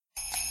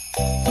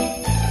Just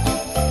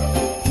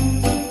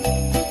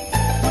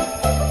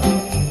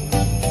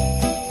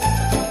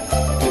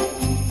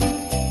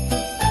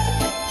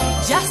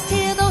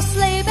hear those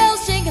sleigh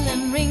bells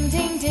jingling, ring,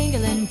 ting,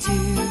 tingling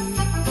too.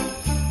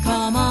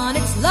 Come on,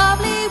 it's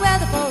lovely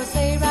weather for a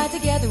sleigh ride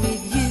together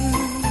with you.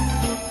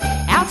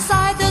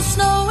 Outside the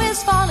snow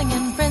is falling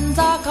and friends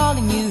are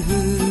calling you.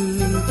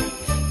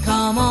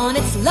 Come on,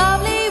 it's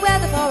lovely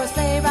weather for a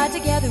sleigh ride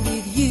together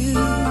with you.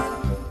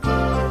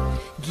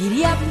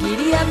 Giddy up,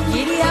 giddy up,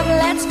 giddy up,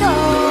 let's go.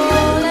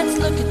 Let's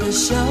look at the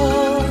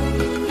show.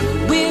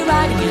 We're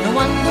riding in a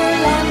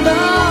wonderland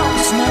of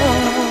snow.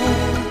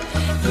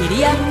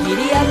 Giddy up,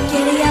 giddy up,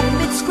 giddy up,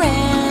 it's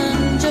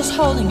grand, just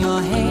holding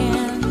your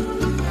hand.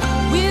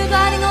 We're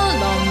gliding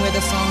along with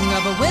the song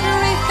of a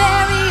wintry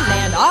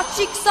fairyland. Our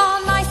cheeks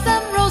are nice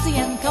and rosy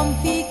and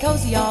comfy,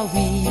 cozy are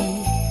we.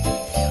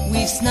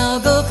 We've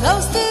snuggled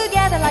close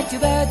together like two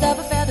birds of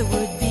a feather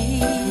would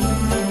be.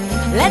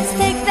 Let's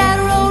take that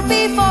road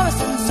before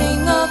us and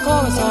sing a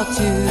chorus or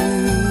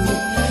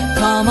two.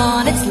 Come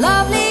on, it's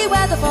lovely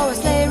weather for a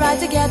sleigh ride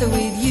together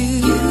with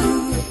you.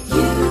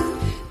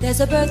 There's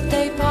a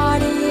birthday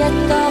party at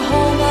the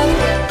home of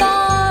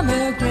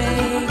Farmer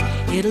Gray.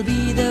 It'll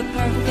be the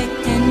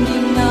perfect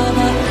ending of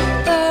a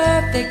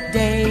perfect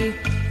day.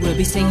 We'll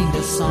be singing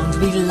the songs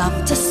we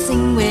love to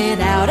sing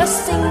without a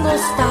single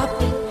stop.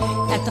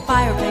 At the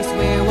fireplace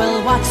where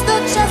we'll watch the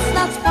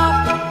chestnuts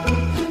pop.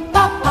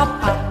 Pop,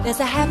 pop, pop. There's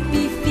a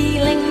happy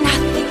feeling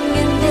nothing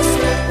in this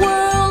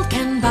world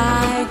can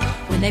buy.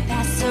 When they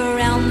pass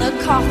around the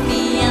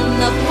coffee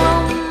and the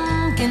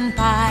pumpkin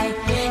pie,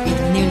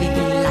 it'll nearly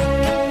be like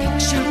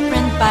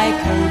print by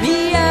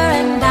Currier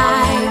and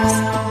Ives.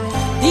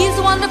 These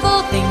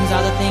wonderful things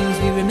are the things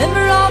we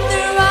remember all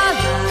through our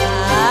lives.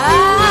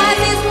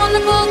 These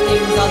wonderful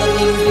things are the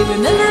things we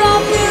remember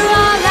all through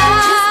our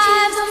lives. Just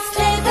hear those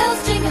sleigh bells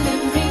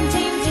jingling, ring,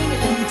 ting,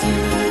 tingling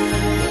too.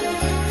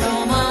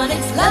 Come on,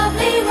 it's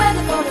lovely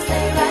weather for a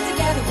sleigh ride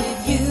together with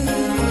you.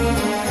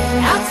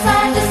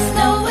 Outside the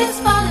snow is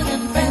falling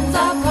and friends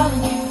are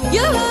calling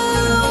you.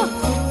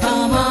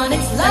 Come on,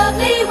 it's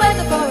lovely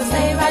weather for a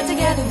sleigh ride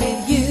together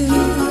with you.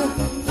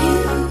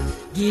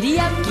 Giddy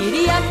up,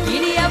 giddy up,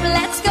 giddy up,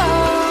 let's go.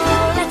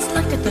 Let's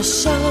look at the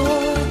show.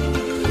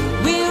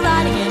 We're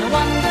riding in a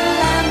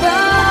wonderland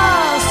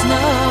of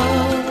snow.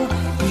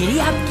 Giddy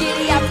up,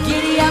 giddy up,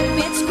 giddy up,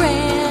 it's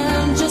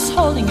grand, just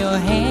holding your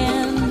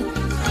hand.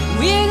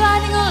 We're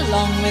gliding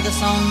along with the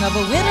song of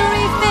a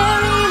wintry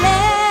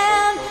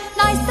fairyland.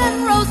 Nice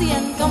and rosy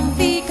and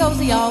comfy,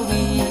 cozy are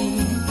we.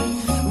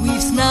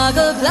 We've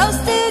snuggled close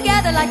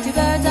together like two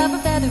birds of a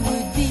feather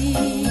would be.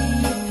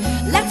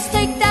 Let's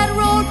take that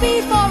road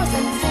before us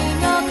and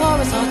sing a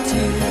chorus or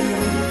two.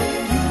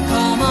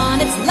 Come on,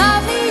 it's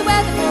lovely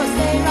weather for a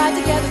sleigh ride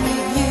together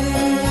with you.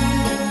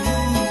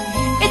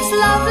 It's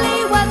lovely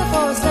weather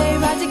for a sleigh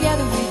ride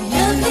together with you.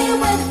 Lovely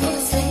weather for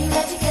a sleigh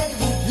ride together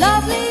with you.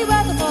 Lovely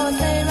weather for a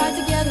sleigh ride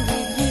together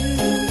with you.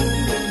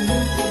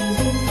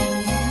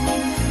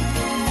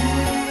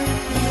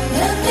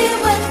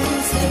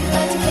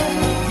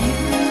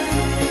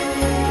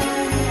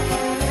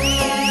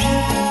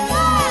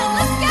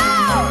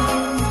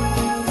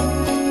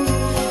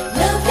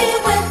 Lovely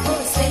weather for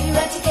a sleigh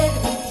ride together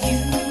with you.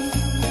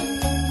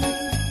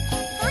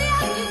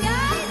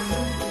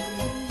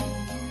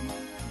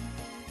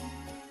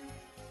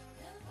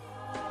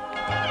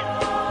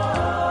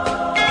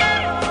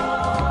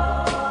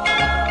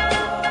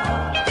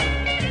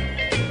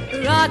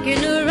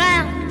 Rocking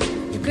around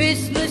the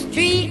Christmas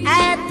tree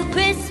at the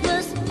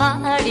Christmas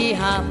party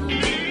hop.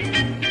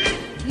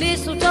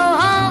 Mistletoe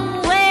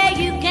hung where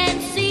you can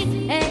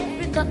see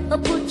every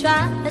couple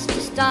tries to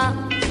stop.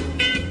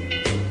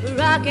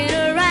 Rocking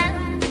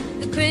around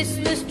the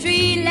Christmas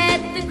tree,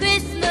 let the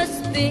Christmas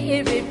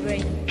spirit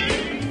ring.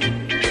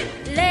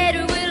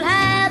 Later we'll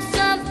have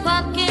some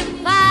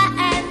pumpkin pie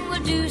and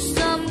we'll do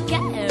some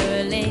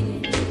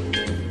caroling.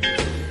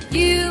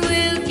 You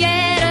will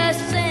get a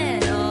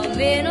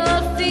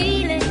sentimental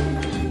feeling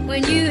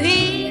when you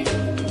hear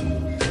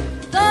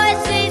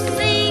voices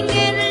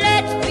singing,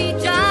 let's be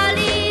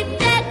jolly,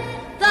 deck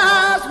the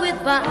halls with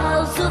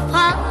boughs of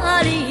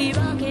holly.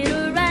 Rocking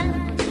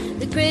around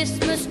the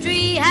Christmas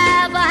tree,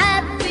 have a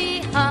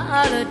happy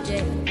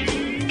holiday.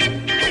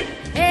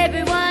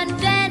 Everyone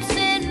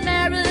dancing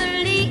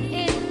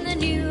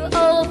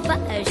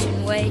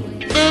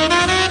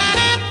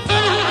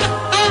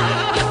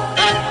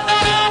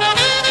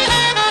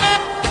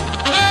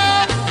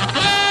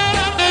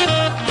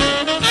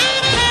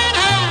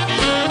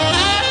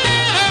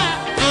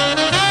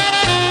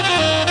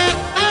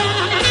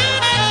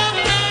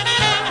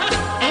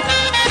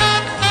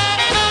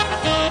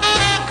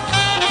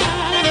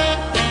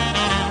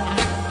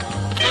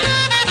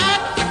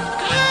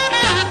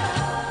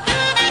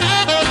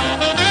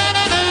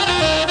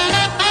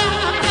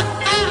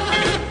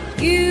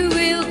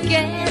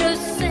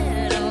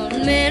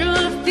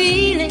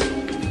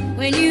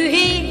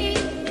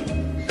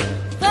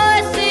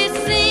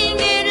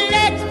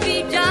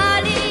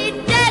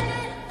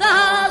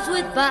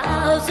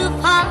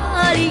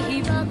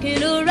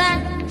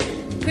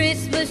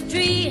Christmas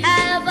tree,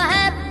 have a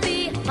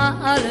happy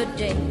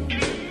holiday.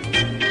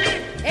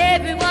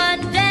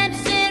 Everyone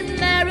dancing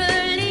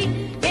merrily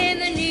in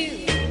the new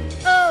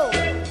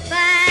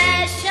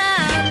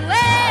old-fashioned way.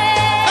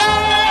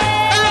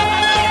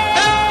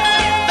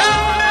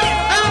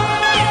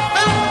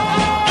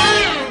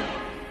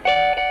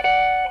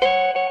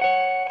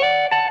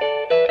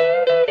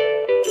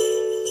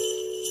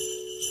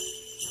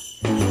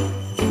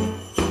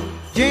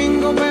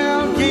 Jingle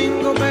bell,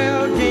 jingle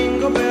bell,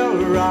 jingle bell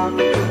rock.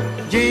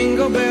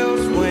 Jingle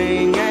bells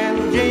swing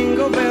and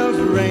jingle bells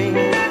ring.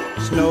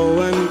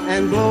 Snowing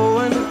and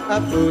blowing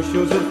up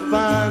bushels of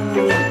fun.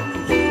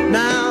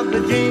 Now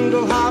the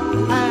jingle hop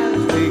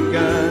has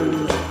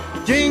begun.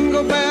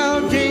 Jingle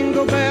bell,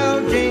 jingle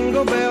bell,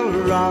 jingle bell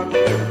rock.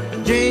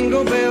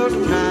 Jingle bells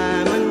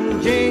time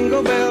and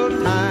jingle bell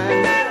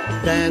time.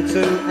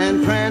 Dancing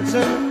and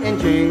prancing in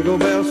Jingle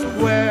Bell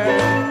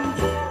Square.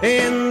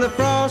 In the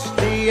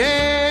frosty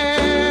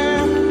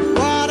air,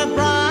 what a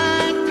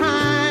bright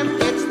time.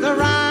 It's the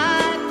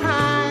right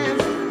time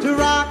to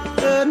rock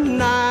the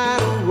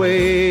night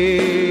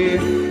away.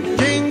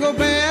 Jingle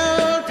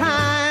bell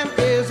time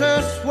is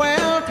a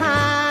swell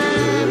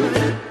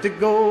time to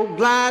go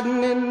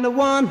gliding in the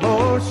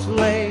one-horse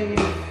sleigh.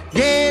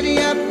 Giddy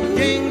up,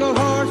 jingle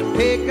horse,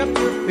 pick up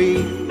your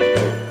feet.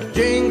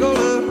 Jingle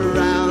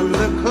around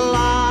the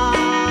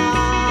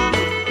clock.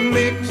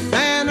 Mix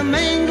and a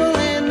mingle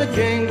in the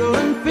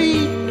jingling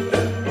feet.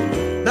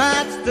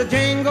 That's the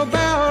Jingle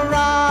Bell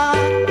Rock.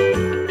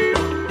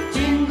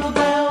 Jingle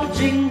bell,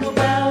 jingle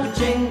bell,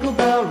 jingle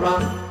bell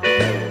rock.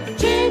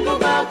 Jingle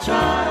bell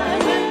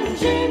chime and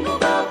jingle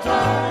bell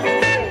time.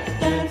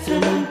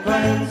 Dancing and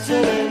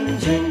prancing in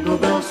Jingle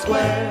Bell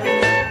Square.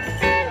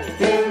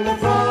 In the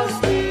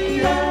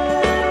frosty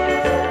air.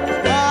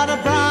 What a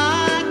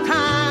bright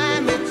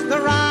time, it's the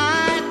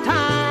right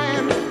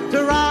time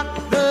to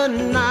rock the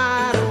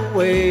night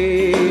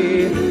away.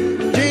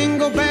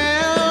 Jingle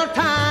bell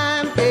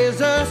time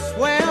is a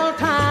swell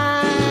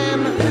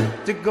time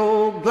to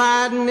go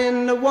gliding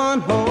in the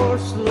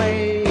one-horse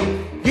sleigh.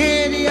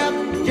 Giddy up,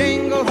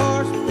 jingle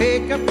horse,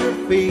 pick up your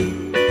feet.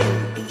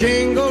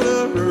 Jingle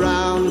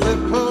around the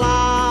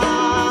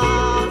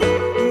clock.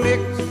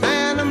 Mix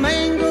and a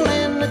mingle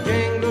in the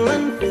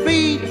jingling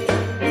feet.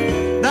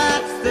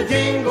 That's the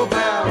jingle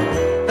bell,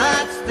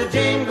 that's the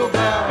jingle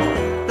bell,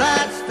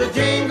 that's the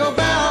Jingle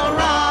Bell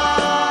Rock.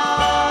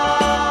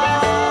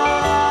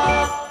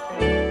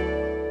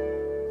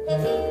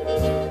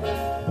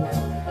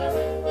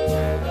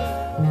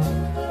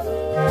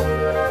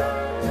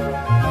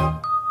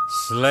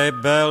 Sleigh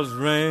bells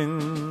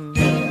ring,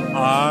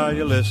 are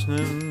you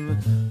listening?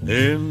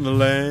 In the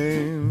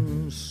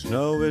lane,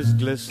 snow is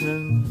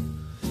glistening.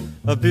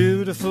 A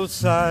beautiful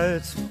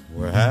sight,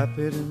 we're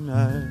happy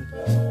tonight,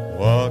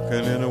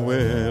 walking in a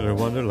winter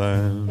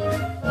wonderland.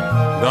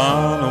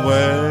 Gone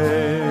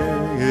away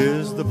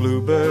is the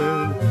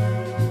bluebird,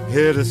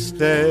 here to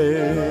stay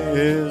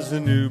is the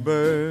new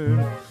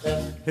bird.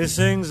 He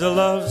sings a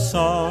love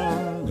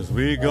song as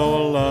we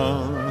go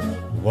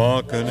along,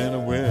 walking in a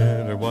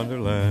winter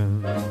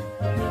wonderland.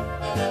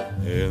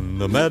 In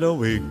the meadow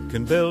we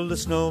can build a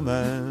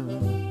snowman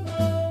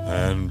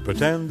and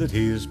pretend that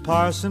he's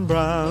Parson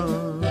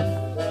Brown.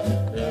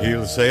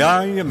 He'll say,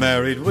 are you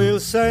married? We'll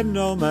say,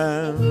 no,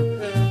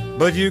 man,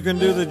 but you can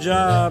do the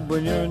job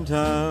when you're in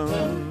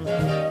town.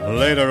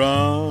 Later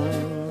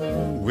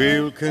on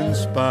we'll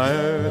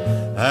conspire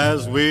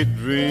as we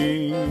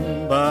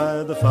dream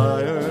by the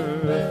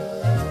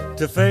fire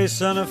to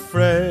face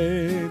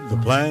unafraid the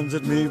plans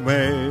that we've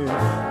made,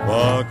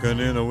 walking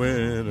in a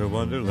winter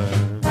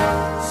wonderland.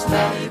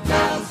 Sleigh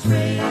bells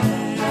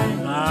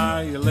ring,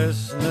 Are you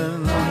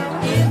listening?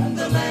 in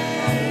the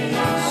lane.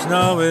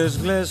 Snow is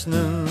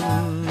glistening,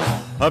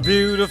 a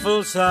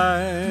beautiful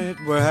sight.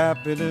 We're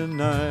happy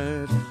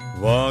tonight,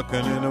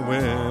 walking in a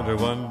winter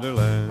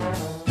wonderland.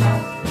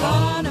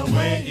 Gone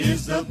away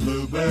is the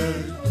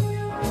bluebird,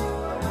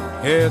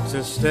 Here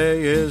to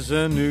stay is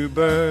a new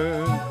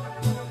bird.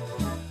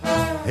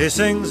 He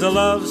sings a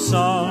love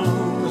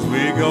song as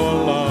we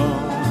go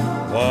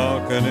along,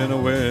 walking in a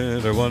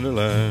winter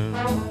wonderland.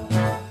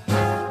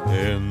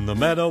 In the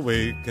meadow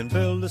we can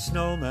build a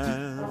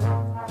snowman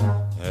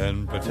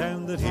and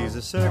pretend that he's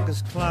a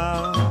circus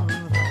clown.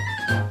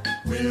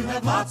 we'll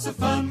have lots of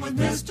fun with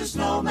Mr.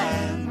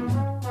 Snowman.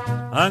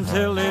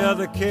 Until the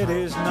other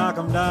kiddies knock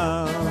him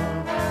down.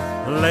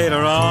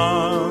 Later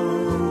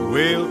on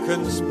we'll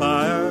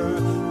conspire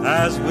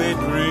as we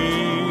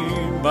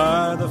dream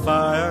by the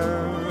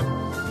fire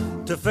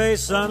to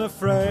face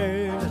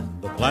unafraid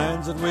the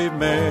plans that we've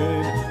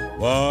made,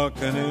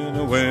 walking in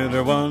a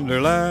winter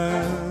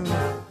wonderland,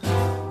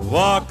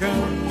 walking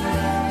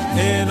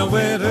in a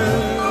winter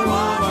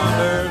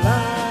wonderland.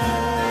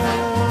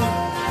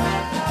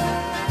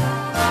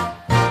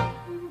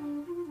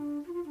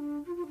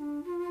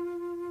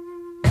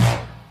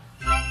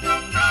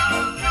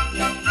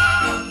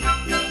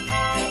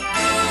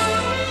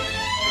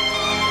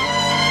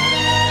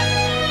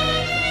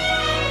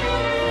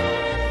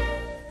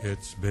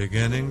 It's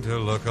beginning to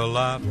look a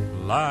lot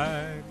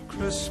like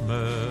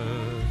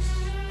Christmas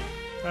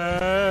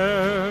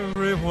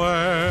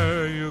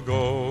everywhere you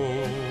go.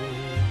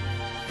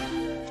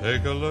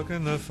 Take a look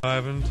in the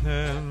 5 and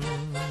 10,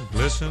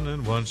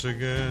 glistening once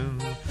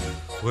again,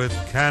 with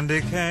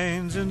candy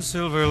canes and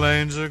silver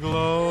lanes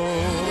aglow.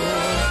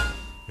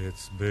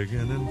 It's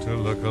beginning to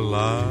look a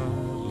lot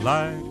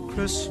like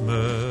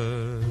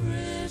Christmas.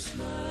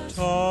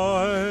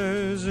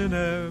 Toys in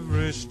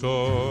every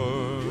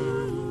store,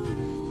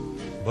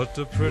 but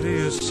the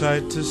prettiest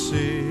sight to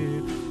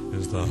see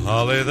is the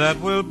holly that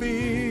will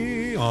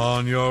be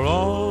on your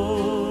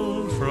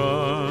own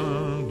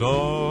front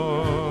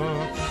door.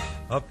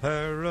 A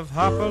pair of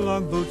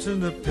hop-along boots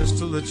and a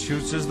pistol that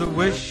shoots is the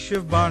wish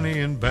of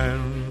Barney and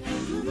Ben.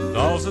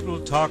 Dolls that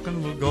will talk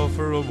and will go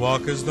for a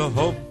walk is the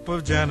hope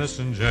of Janice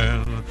and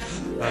Jen. And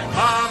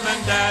Mom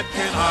and Dad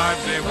can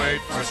hardly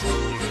wait for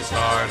school to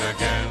start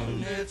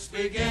again. It's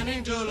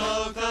beginning to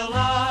look a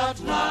lot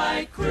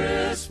like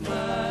Christmas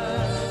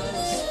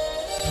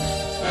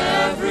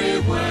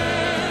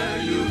everywhere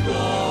you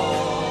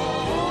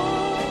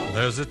go.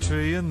 There's a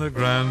tree in the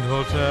Grand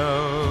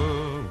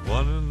Hotel,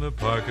 one in the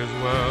park as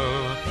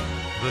well,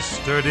 the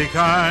sturdy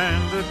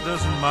kind that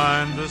doesn't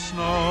mind the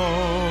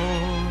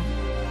snow.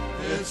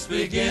 It's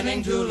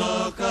beginning to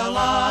look a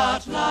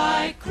lot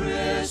like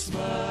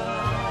Christmas.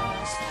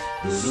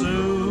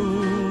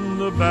 Soon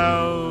the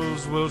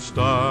bells will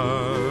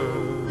start,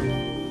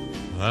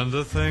 and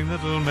the thing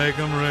that will make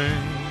them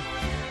ring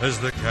is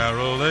the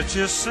carol that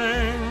you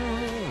sing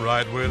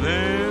right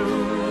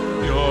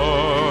within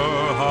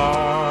your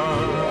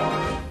heart.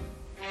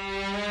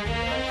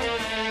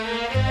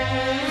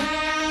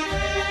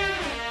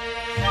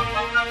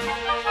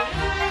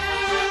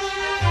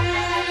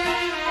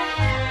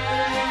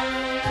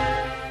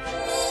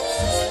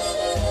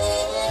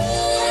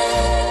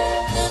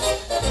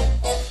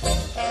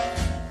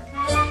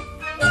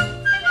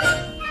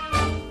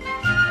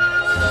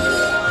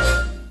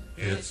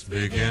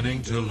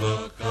 Beginning to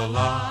look a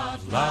lot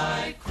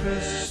like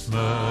Christmas.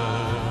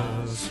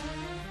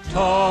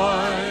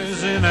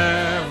 Toys in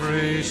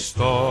every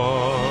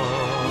store,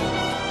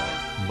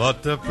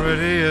 but the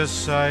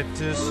prettiest sight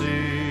to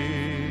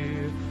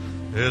see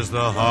is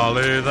the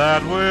holly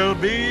that will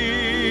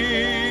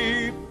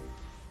be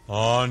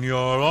on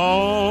your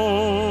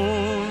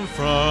own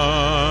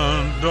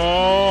front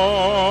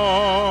door.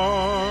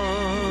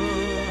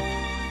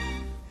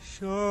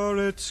 Sure,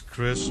 it's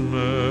Christmas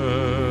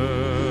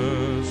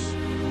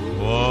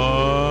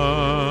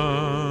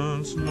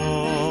once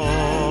more.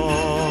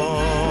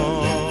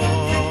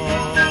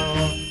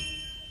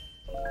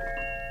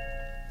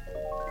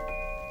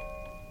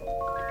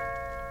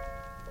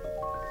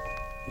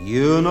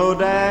 You know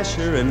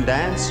Dasher and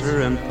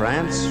Dancer and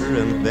Prancer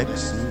and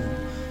Vixen,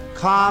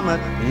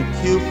 Comet and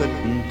Cupid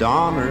and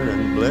Donner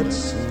and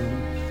Blitzen.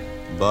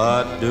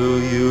 But do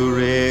you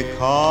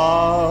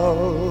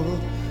recall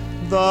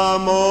the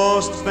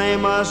most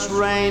famous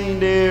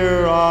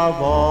reindeer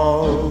of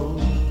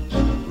all?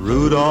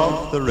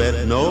 Rudolph the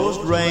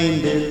red-nosed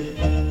reindeer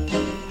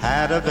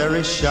had a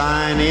very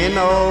shiny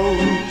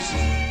nose,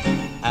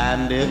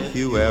 and if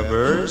you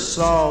ever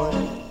saw it,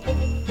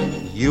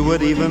 you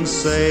would even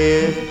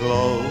say it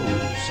glows.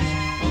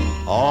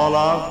 All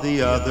of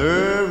the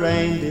other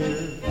reindeer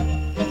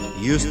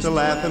used to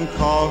laugh and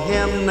call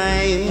him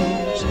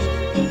names.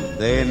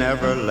 They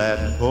never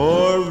let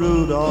poor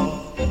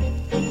Rudolph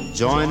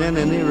join in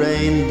any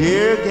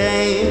reindeer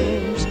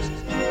games.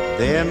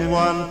 Then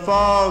one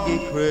foggy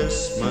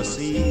Christmas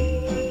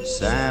Eve,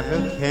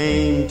 Santa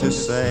came to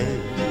say,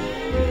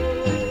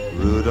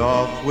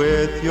 Rudolph,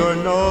 with your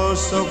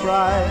nose so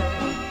bright,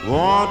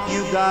 won't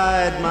you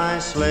guide my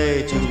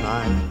sleigh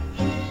tonight?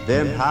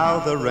 Then how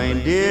the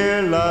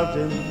reindeer loved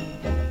him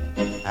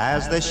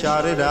as they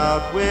shouted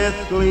out with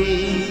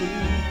glee,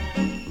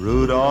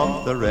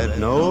 Rudolph the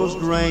red-nosed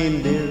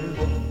reindeer,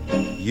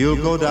 you'll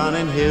go down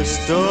in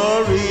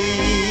history.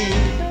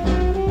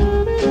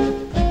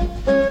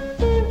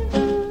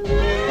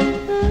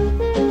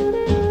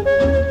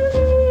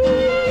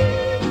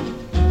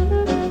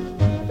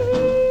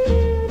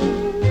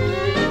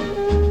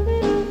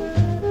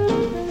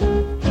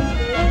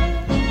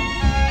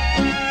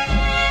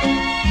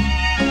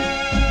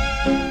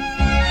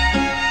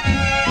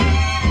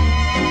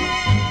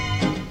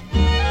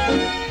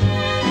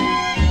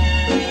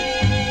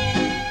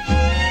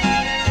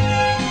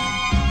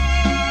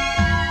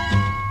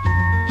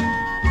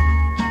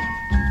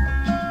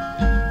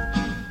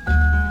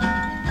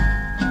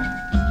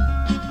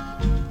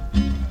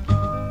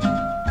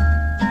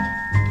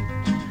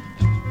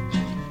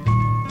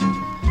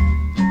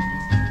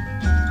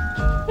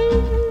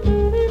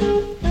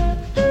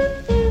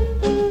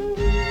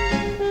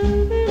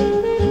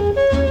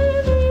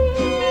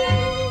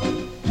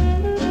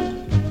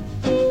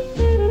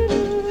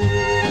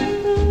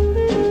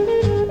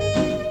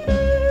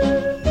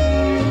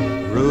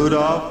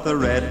 Rudolph the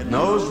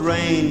red-nosed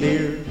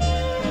reindeer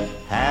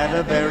had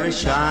a very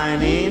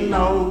shiny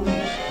nose,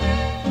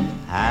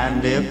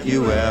 and if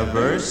you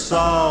ever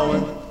saw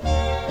it,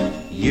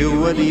 You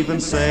would even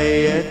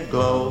say it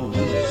glows.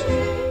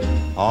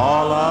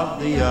 All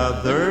of the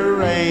other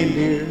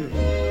reindeer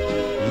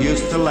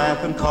used to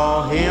laugh and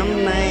call him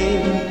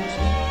names.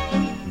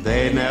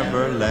 They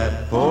never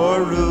let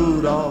poor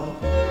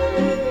Rudolph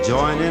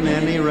join in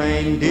any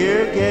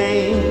reindeer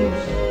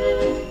games.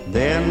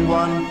 Then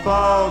one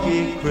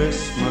foggy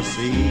Christmas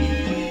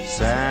Eve,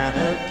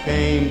 Santa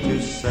came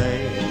to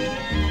say,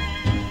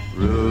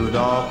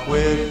 Rudolph,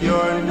 with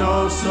your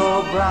nose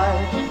so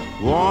bright,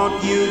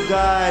 won't you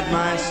guide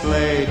my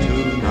sleigh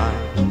tonight?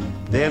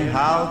 Then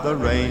how the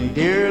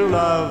reindeer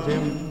loved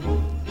him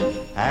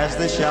as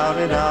they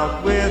shouted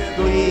out with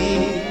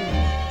glee,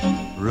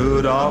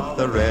 Rudolph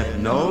the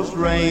red-nosed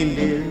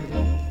reindeer,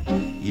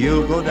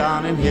 you'll go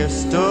down in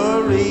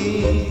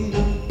history.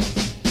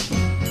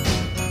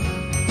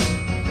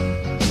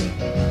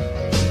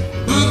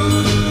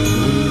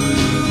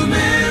 Ooh,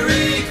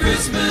 Merry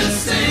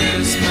Christmas,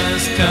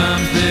 Christmas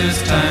comes this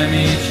time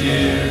each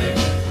year.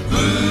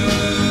 Ooh,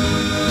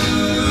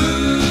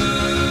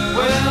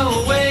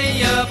 well,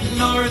 way up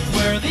north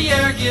where the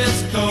air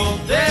gets cold,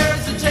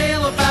 there's a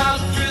tale about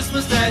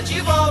Christmas that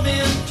you've all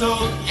been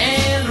told.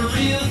 And a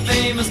real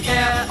famous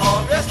cat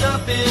all dressed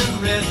up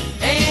in red,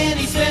 and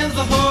he spends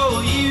the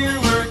whole year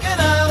working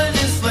out in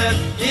his sled.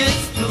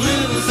 It's the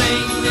little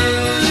Saint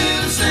Nick,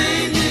 little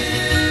Saint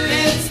Nick.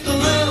 It's the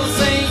little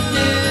Saint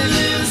Nick,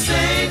 little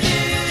Saint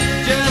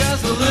Nick.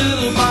 Just a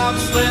little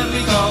bobsled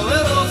we call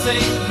little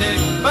Saint Nick,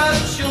 but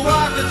she'll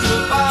walk a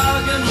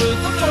toboggan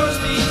with a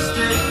 4-speed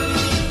stick.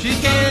 She's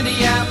candy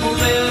apple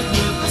red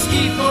with a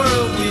ski for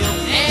a wheel,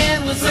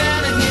 and when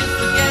Santa hits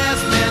the gas,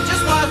 man,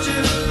 just watch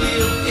her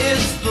feel.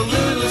 It's the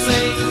little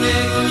Saint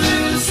Nick,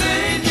 little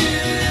Saint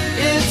Nick.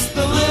 It's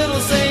the little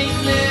Saint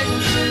Nick,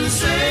 little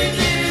Saint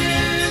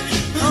Nick.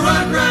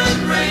 Run, run,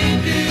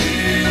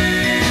 reindeer.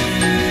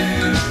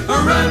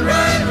 Run,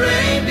 run,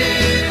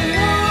 reindeer.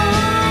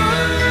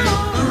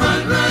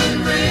 Run, run,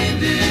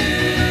 reindeer.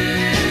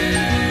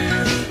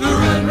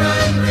 Run,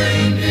 run,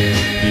 reindeer.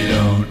 You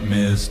don't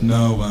miss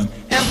no one.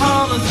 And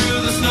hauling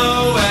through the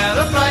snow at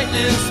a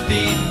frightening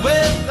speed,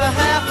 with a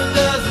half a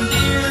dozen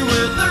deer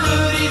with a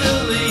Rudy to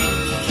lead.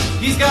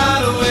 He's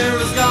gotta wear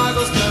his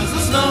goggles 'cause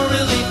the snow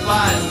really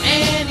flies,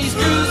 and he's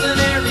cruising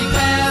every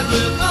pad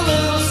with a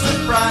little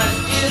surprise.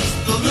 It's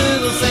the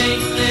little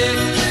Saint Nick,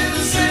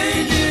 little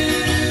Saint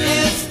Nick.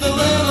 It's the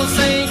little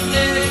Saint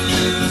Nick,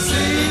 little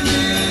Saint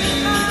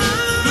Nick.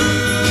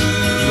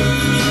 Ooh,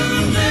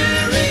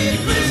 Merry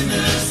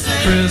Christmas,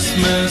 Saint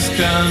Christmas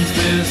comes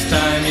this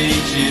time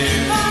each year.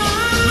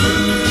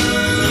 Ooh,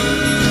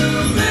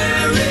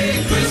 Merry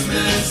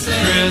Christmas,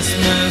 Saint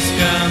Christmas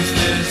comes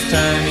this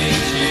time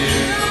each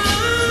year.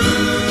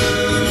 Ooh,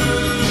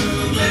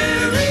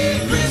 Merry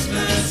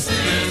Christmas,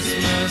 Saint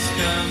Christmas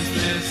comes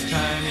this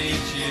time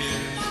each year.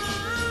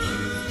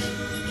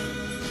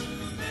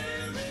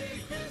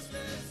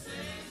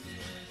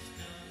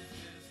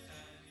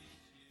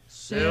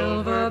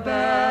 Silver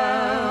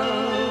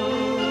bells,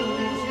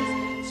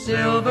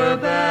 silver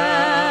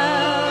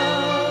bells,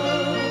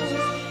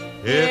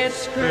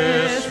 it's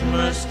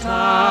Christmas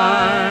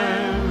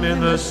time in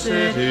the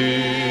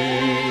city.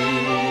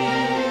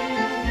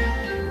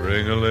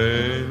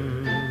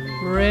 Ring-a-ling,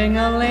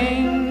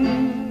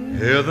 Ring-a-ling,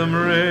 hear them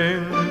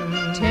ring.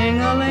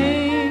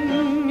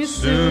 ting-a-ling,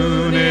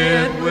 Soon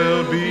it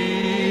will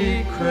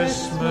be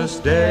Christmas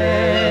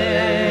Day.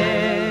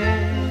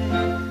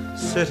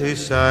 City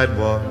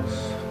sidewalks,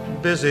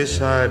 busy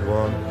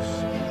sidewalks,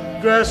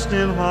 dressed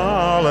in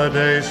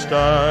holiday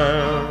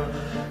style.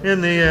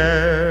 In the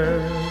air,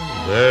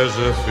 there's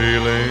a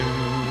feeling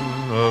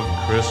of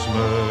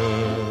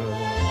Christmas.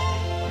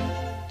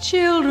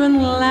 Children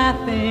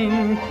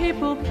laughing,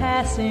 people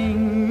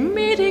passing,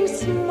 meeting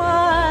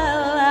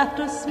smile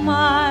after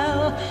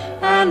smile,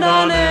 and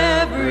on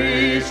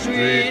every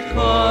street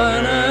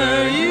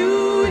corner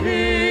you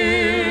hear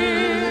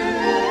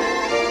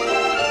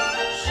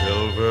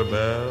Silver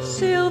bells,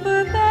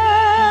 silver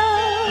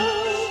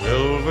bells,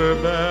 silver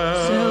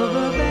bells,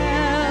 silver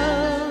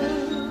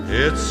bells.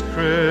 it's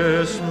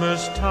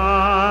Christmas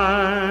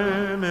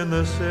time in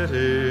the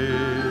city.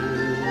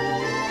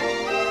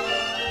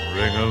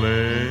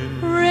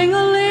 Ring-a-ling,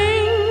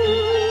 Ring-a-ling,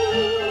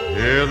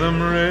 hear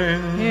them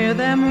ring. hear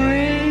them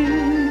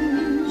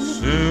ring.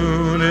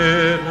 Soon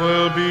it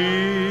will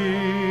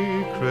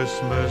be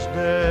Christmas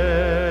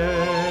Day.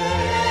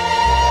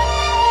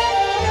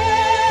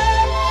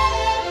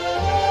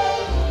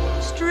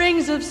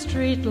 Strings of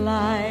street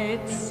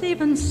lights,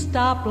 even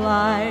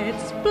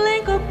stoplights,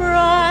 blink a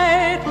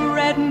bright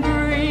red and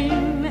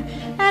green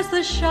as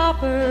the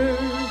shoppers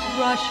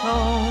rush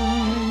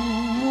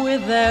home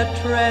with their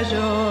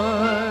treasures.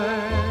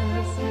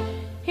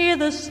 Hear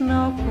the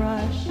snow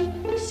crush,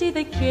 see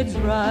the kids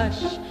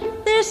rush.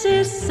 This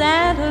is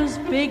Santa's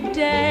big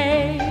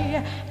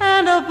day,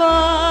 and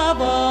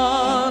above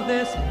all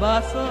this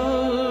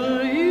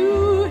bustle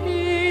you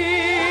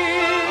hear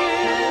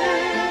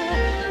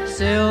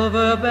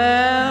silver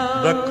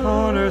bells. The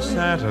corner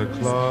Santa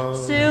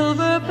Claus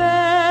Silver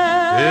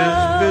bells is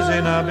busy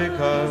now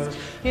because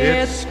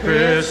It's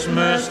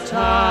Christmas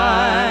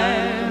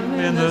time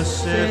in the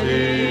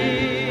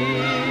city.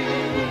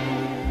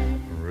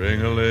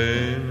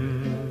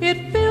 Ring-a-ling,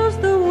 It fills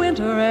the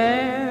winter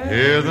air.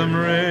 hear them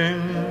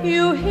ring.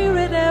 You hear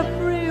it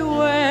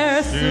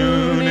everywhere.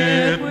 Soon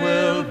it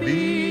will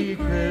be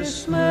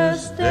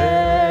Christmas Day.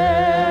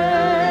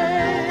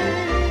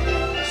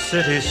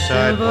 City Silver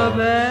sidewalks,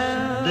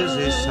 bells,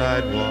 busy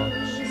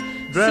sidewalks,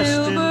 dressed in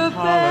silver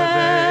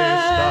holiday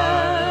bells. style.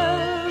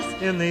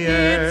 In the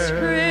air, It's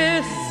Christmas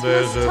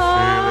there's a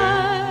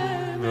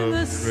time feeling of in the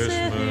Christmas.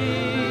 city.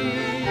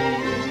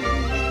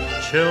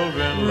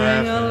 Children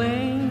laughing,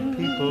 Ring-a-ling,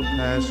 people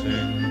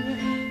passing,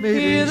 hear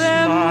babies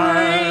them smile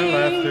ring.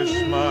 after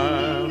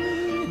smile.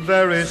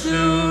 Very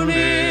soon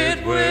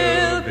it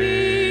will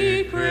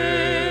be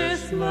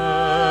Christmas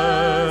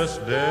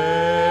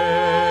Day.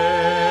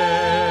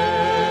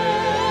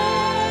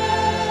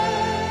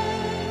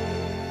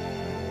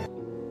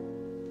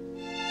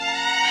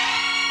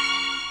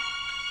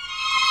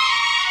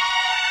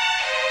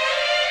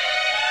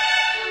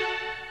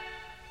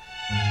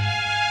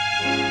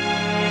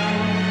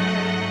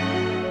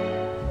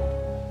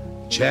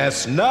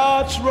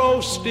 Chestnuts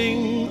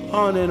roasting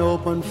on an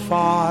open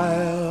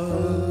fire,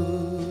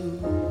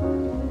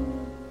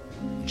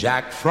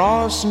 Jack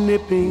Frost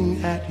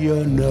nipping at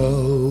your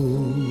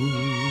nose,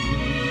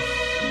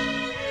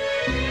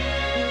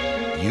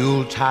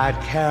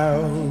 Yuletide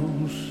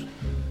carols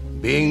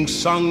being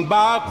sung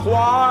by a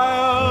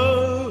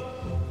choir,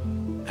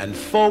 and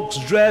folks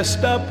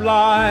dressed up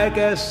like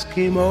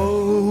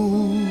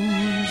Eskimos.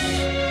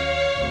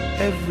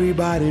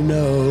 Everybody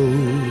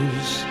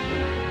knows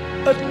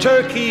a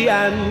turkey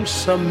and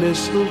some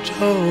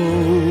mistletoe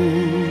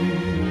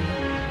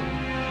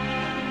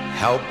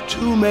help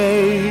to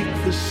make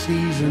the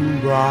season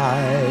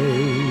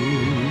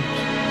bright.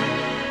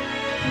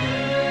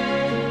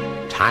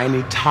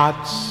 Tiny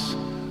tots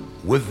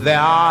with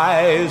their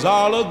eyes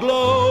all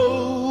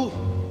aglow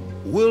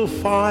will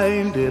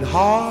find it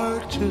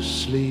hard to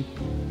sleep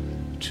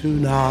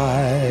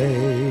tonight.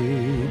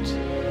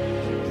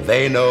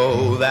 They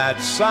know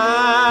that Santa's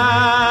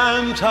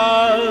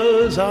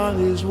on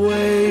his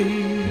way.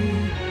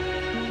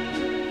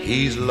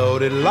 He's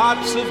loaded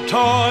lots of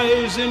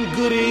toys and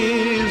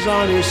goodies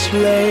on his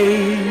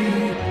sleigh,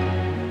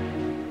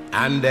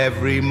 and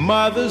every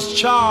mother's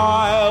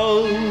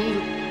child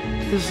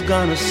is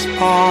gonna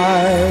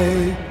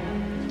spy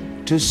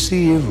to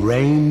see if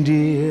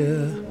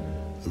reindeer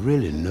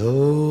really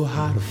know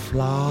how to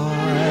fly.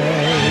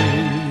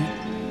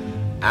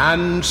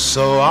 And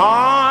so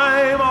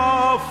I'm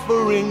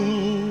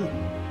offering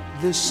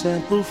this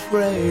simple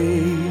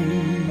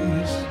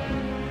phrase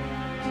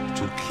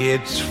to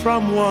kids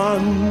from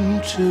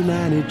 1 to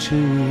 92.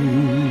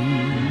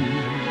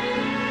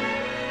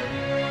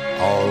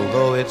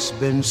 Although it's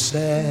been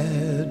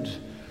said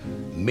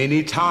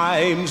many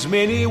times,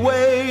 many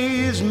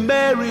ways,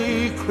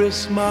 Merry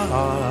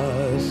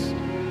Christmas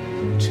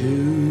to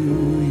you.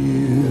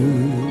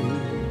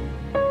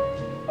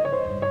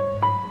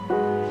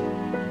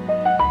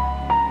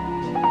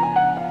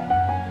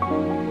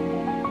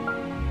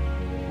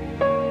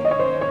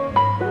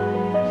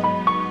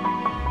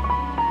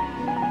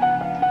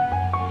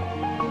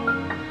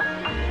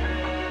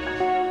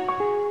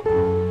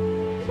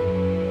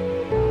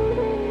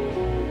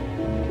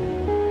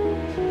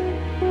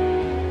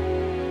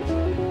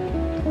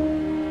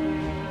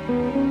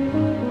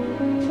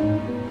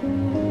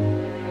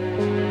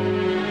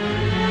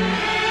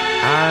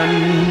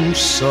 And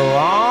so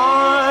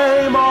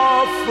I'm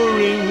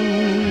offering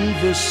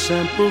this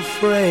simple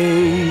phrase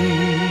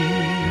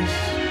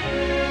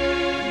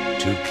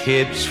to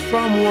kids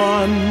from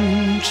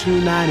 1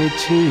 to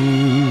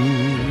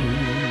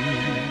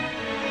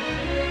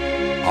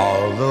 92.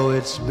 Although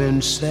it's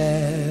been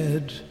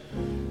said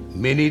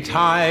many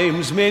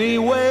times, many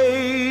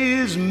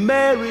ways,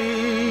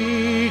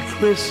 Merry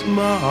Christmas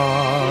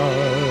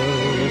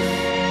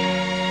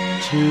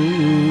to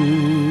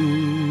you.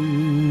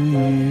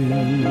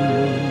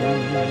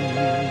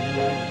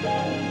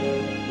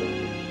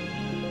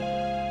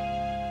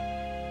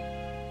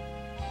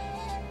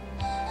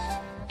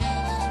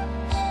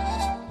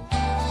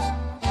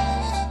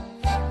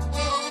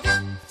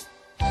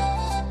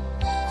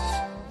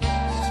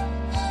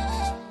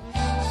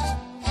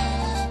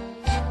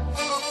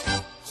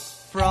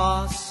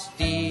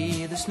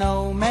 Frosty the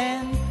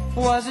snowman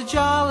was a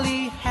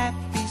jolly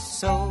happy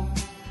soul,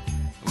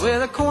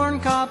 with a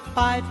corncob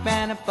pipe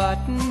and a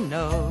button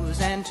nose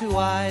and 2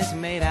 eyes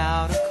made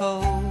out of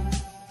coal.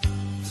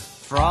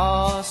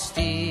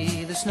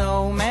 Frosty the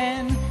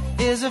snowman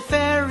is a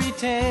fairy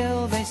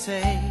tale, they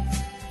say.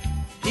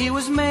 He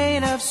was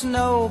made of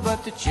snow,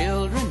 but the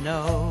children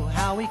know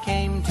how he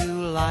came to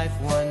life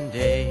one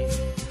day.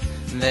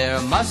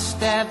 There must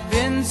have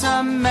been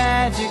some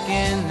magic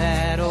in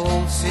that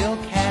old silk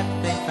hat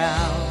they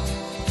found,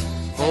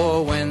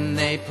 for when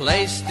they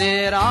placed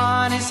it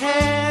on his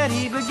head,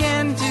 he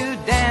began to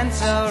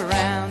dance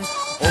around.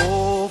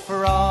 Oh,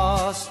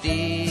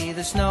 Frosty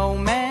the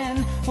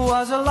snowman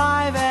was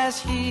alive as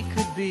he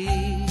could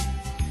be,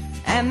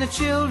 And the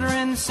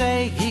children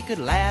say he could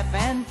laugh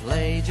and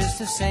play just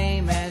the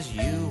same as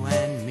you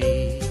and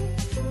me.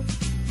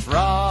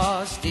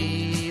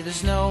 Frosty the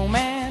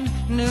snowman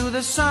knew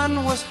the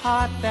sun was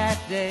hot that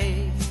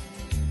day.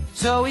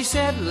 So he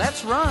said,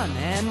 let's run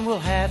and we'll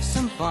have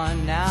some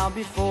fun now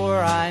before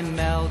I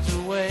melt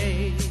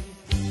away.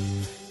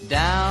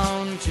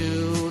 Down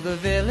to the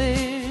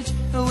village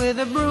with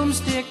a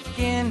broomstick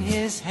in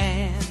his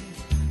hand,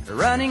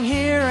 running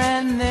here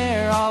and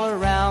there all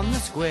around the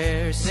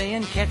square,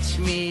 saying, catch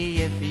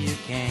me if you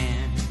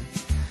can.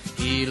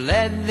 He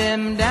led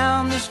them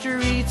down the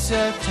streets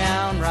of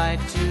town right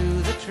to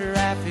the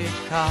traffic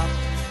cop,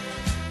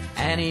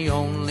 and he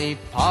only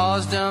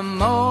paused a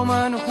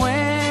moment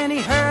when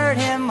he heard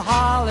him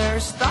holler,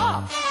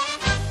 stop!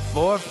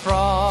 For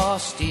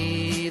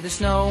Frosty the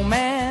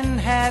snowman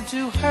had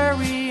to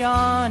hurry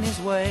on his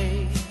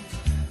way.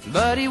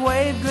 But he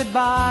waved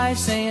goodbye,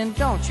 saying,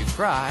 don't you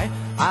cry,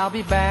 I'll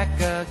be back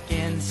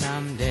again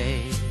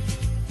someday.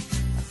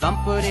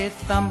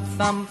 Thumpity-thump,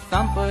 thump,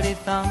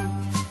 thumpity-thump,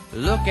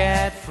 look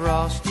at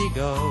Frosty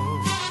go.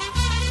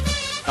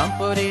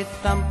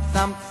 Thumpity-thump,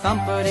 thump,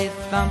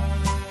 thumpity-thump,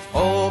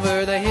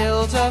 over the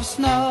hills of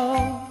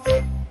snow.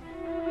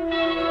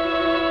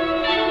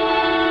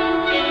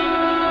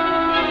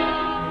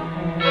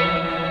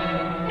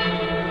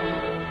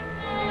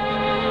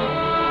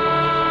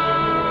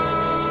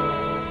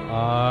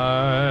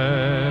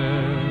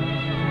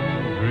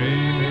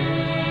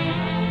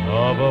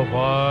 A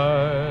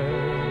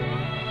white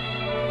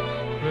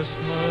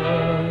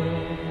Christmas,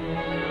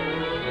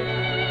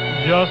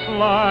 just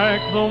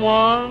like the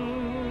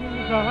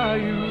ones I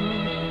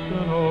used to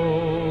know,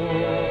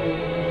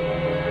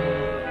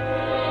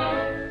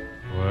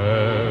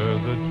 where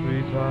the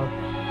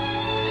treetops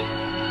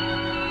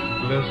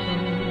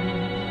glisten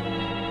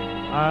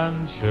and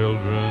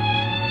children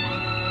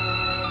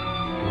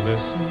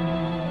listen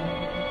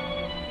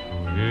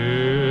to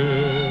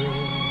hear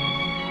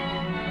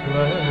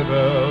sleigh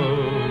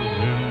bells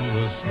in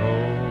the snow.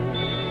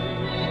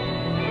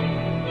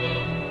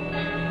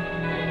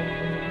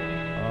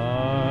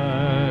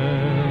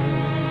 I'm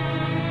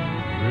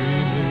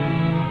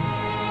dreaming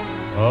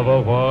of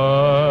a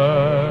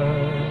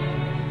white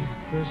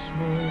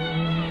Christmas,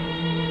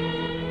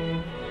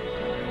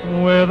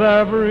 with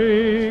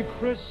every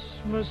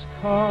Christmas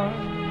card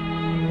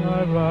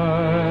I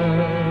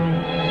write.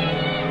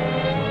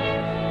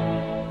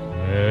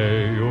 May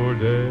your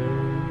day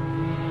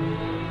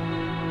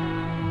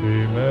be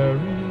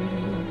merry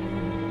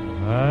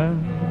and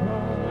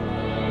bright,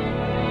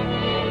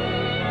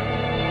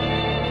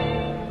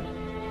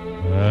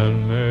 and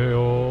may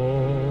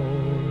all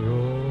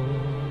your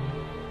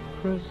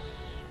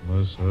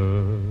Christmases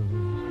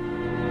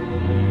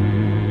be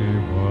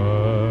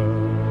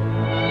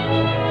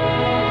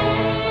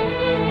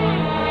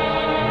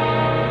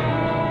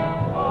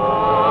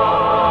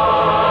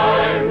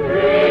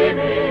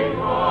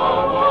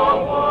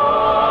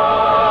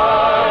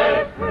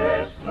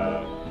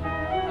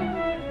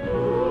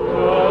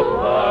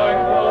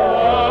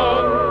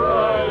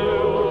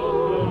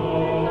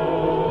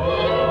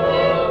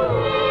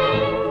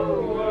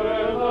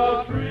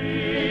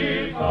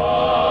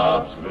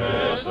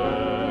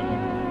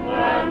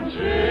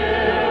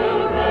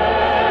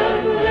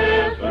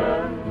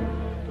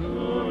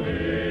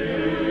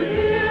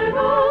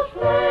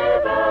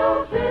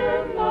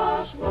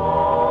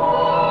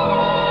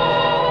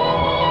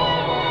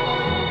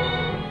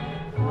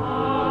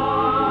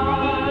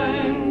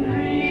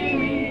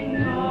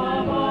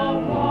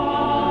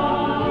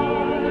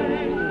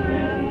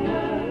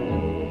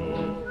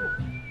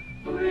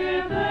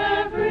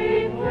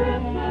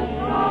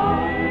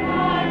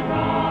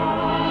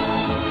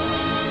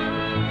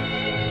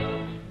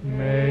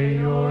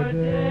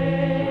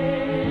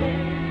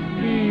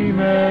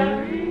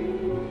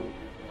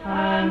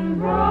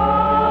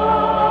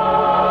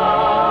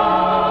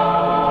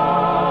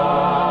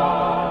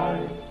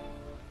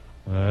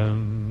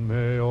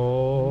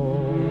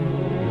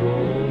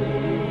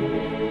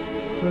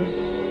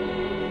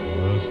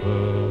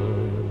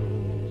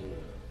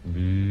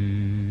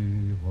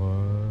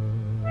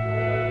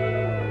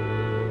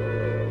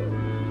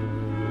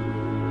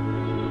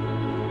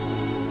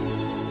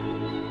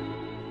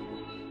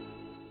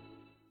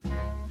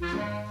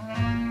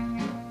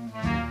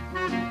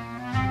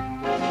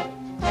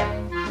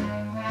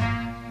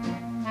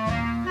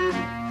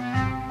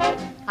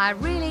I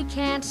really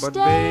can't stay. But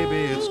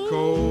baby, it's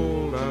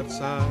cold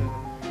outside.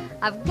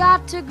 I've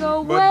got to go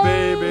away. But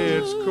baby,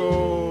 it's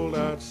cold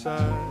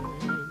outside.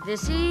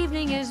 This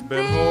evening has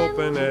Been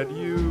hoping that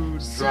you'd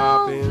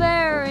drop so in.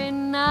 very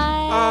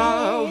nice.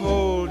 I'll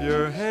hold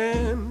your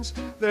hands.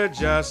 They're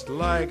just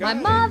like My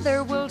ice.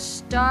 mother will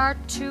start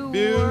to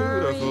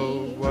Beautiful,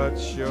 worry,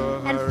 what's your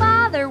hurry? and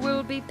father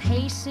will be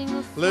pacing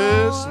the floor.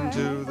 Listen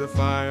to the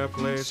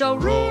fireplace So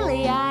roar.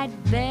 really I'd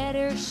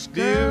better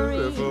scurry.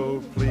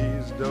 Beautiful,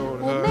 please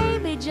don't Or hurry.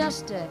 maybe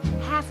just a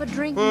half a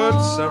drink Put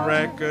more. some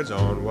records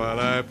on while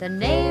I The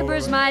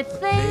neighbors might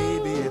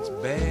think, Baby, it's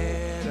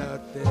bad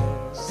out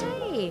there.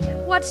 say, Hey,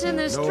 what's in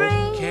this No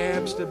drink?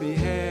 cabs to be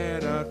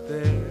had out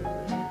there.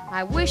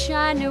 I wish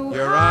I knew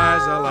Your how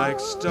eyes are like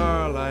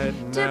starlight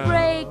to now.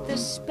 break the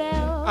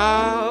spell.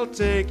 I'll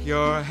take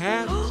your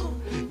hat.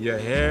 Your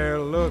hair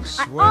looks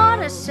I swell. ought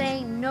to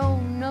say no,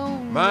 no,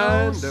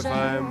 Mind no, if sir.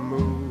 I'm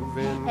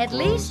moving At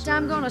least closer?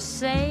 I'm gonna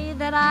say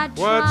that I tried.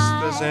 What's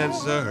the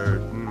sense of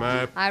hurting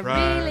my I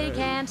pride? really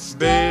can't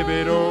stay.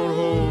 Baby, don't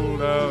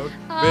hold out.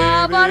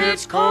 Ah, Baby, but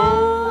it's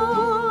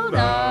cold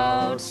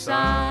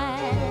outside.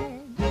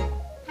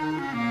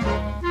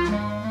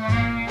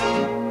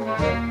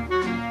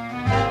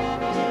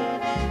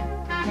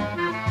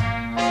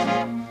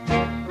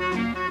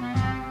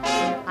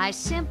 I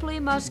simply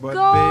must But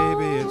go.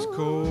 baby, it's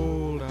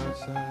cold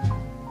outside.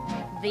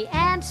 The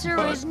answer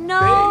But is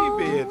no.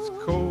 baby, it's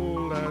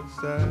cold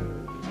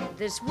outside.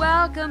 This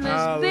welcome has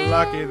How been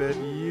lucky that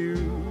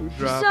you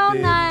dropped so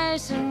in.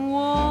 nice and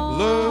warm.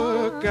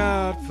 Look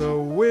out the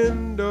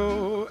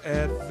window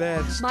at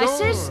that storm. My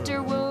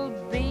sister will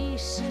be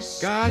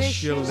suspicious.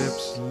 Gosh, your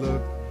lips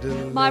look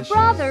delicious. My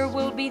brother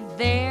will be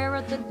there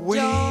at the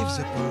Waves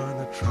door. upon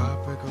a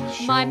tropical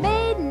shore. My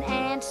maiden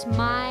aunt's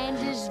mind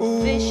is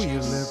Ooh, vicious.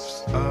 your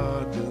lips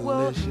are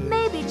Well, delicious.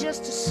 maybe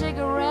just a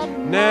cigarette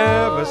more.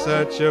 Never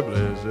such a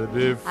blizzard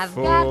before. I've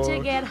got to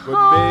get But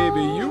home.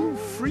 baby, you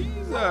freeze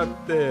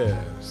out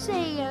there.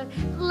 Say,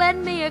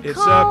 lend me a It's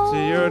coat. up to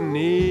your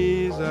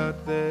knees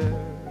out there.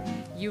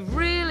 You've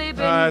really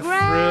been I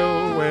grand.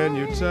 thrill when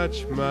you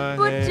touch my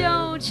But hand.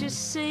 don't you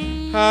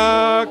see?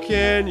 How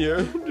can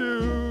you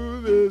do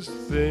this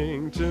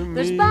thing to me?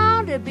 There's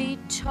bound to be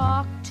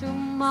talk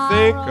tomorrow.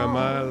 Think of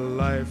my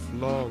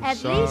lifelong At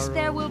sorrow. least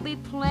there will be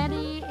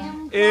plenty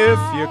implied. If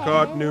you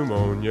caught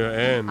pneumonia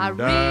and I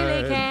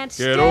really died, can't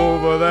get stay.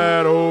 over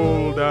that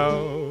old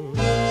doubt.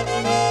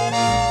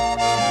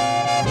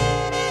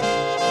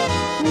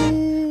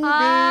 Ooh,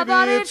 Ah, baby,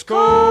 but it's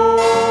cold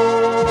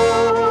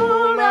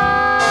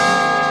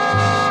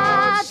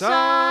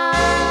outside.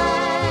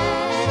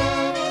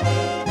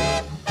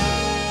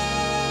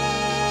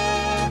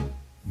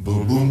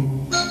 Boom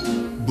boom,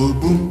 boom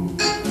boom,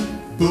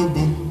 boom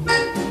boom,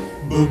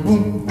 boom boom, boom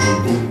boom,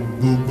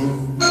 boom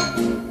boom,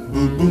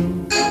 boom boom,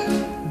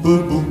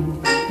 boom boom,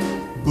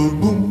 boom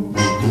boom,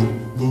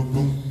 boom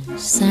boom.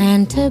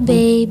 Santa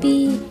baby,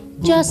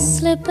 just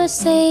slip a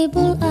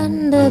sable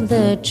under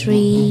the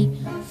tree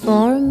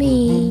for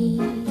me.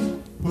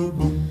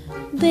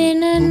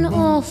 Been an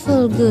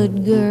awful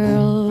good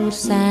girl,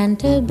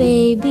 Santa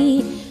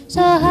baby,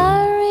 so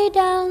hurry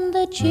down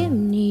the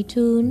chimney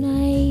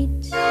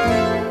tonight.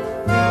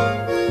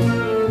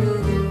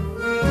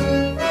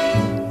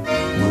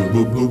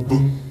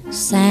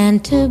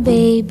 Santa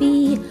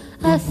baby,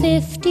 a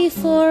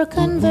 54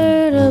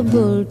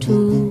 convertible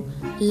to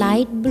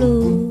light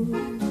blue.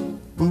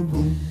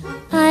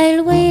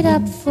 I'll wait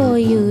up for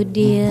you,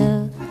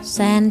 dear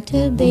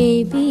Santa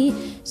baby,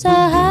 so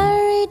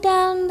hurry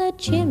down the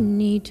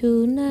chimney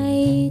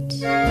tonight.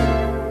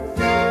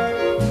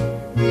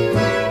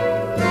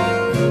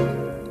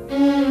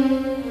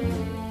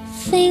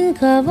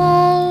 Think of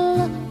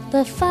all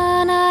the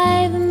fun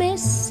I've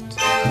missed.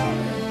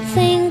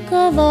 Think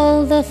of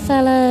all the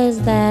fellas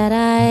that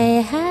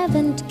I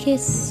haven't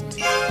kissed.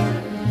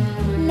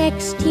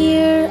 Next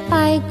year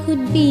I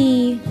could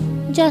be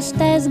just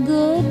as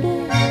good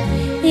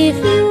if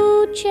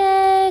you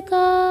check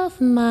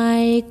off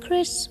my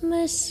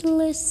Christmas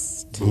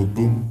list.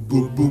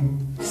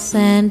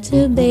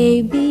 Santa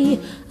baby,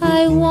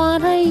 I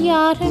want a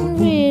yacht, and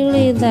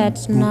really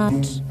that's not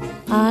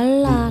a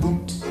lot.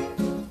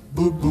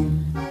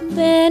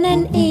 Been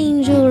an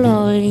angel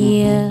all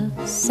year,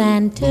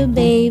 Santa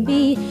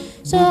baby,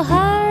 so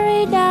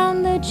hurry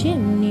down the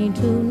chimney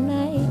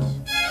tonight.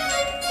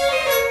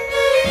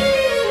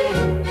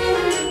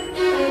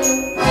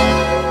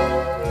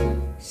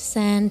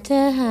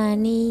 Santa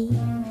honey,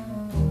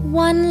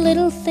 one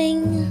little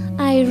thing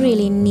I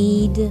really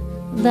need,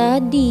 the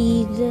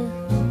deed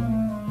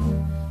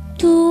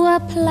to a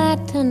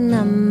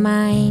platinum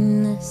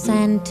mine,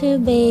 Santa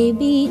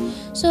baby,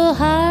 so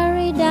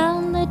hurry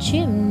down the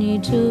chimney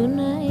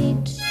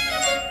tonight.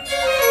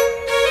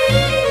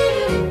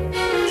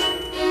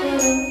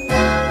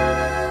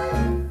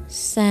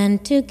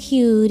 Santa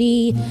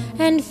cutie,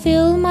 and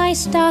fill my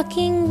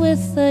stocking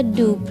with a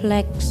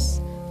duplex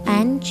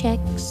and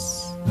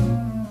checks.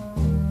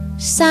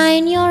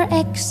 Sign your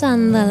X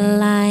on the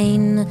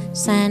line,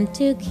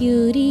 Santa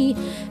cutie,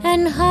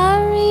 and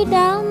hurry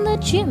down the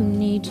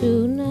chimney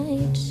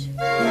tonight.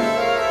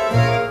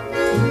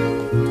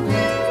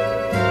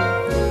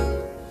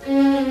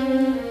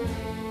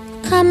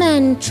 Come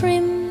and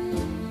trim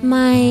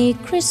my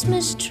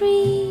Christmas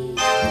tree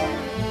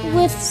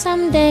with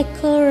some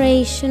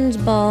decorations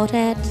bought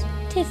at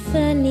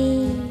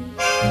Tiffany.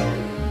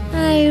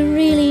 I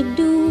really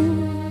do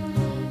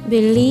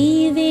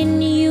believe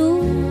in you.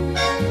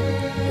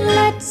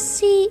 Let's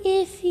see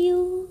if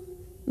you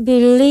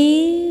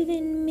believe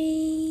in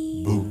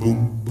me.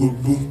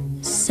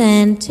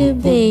 Santa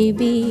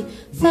baby,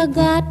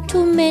 forgot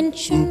to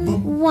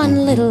mention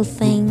one little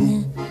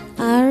thing,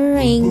 a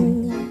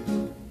ring.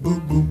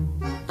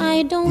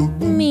 I don't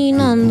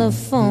mean on the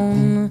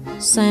phone,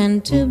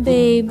 Santa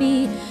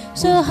baby.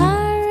 So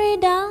hurry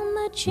down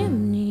the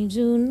chimney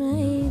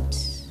tonight.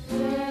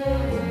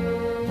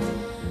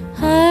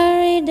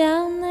 Hurry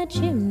down the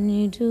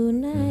chimney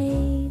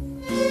tonight.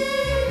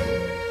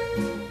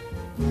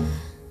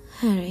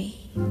 Hurry.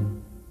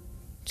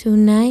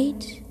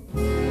 Tonight.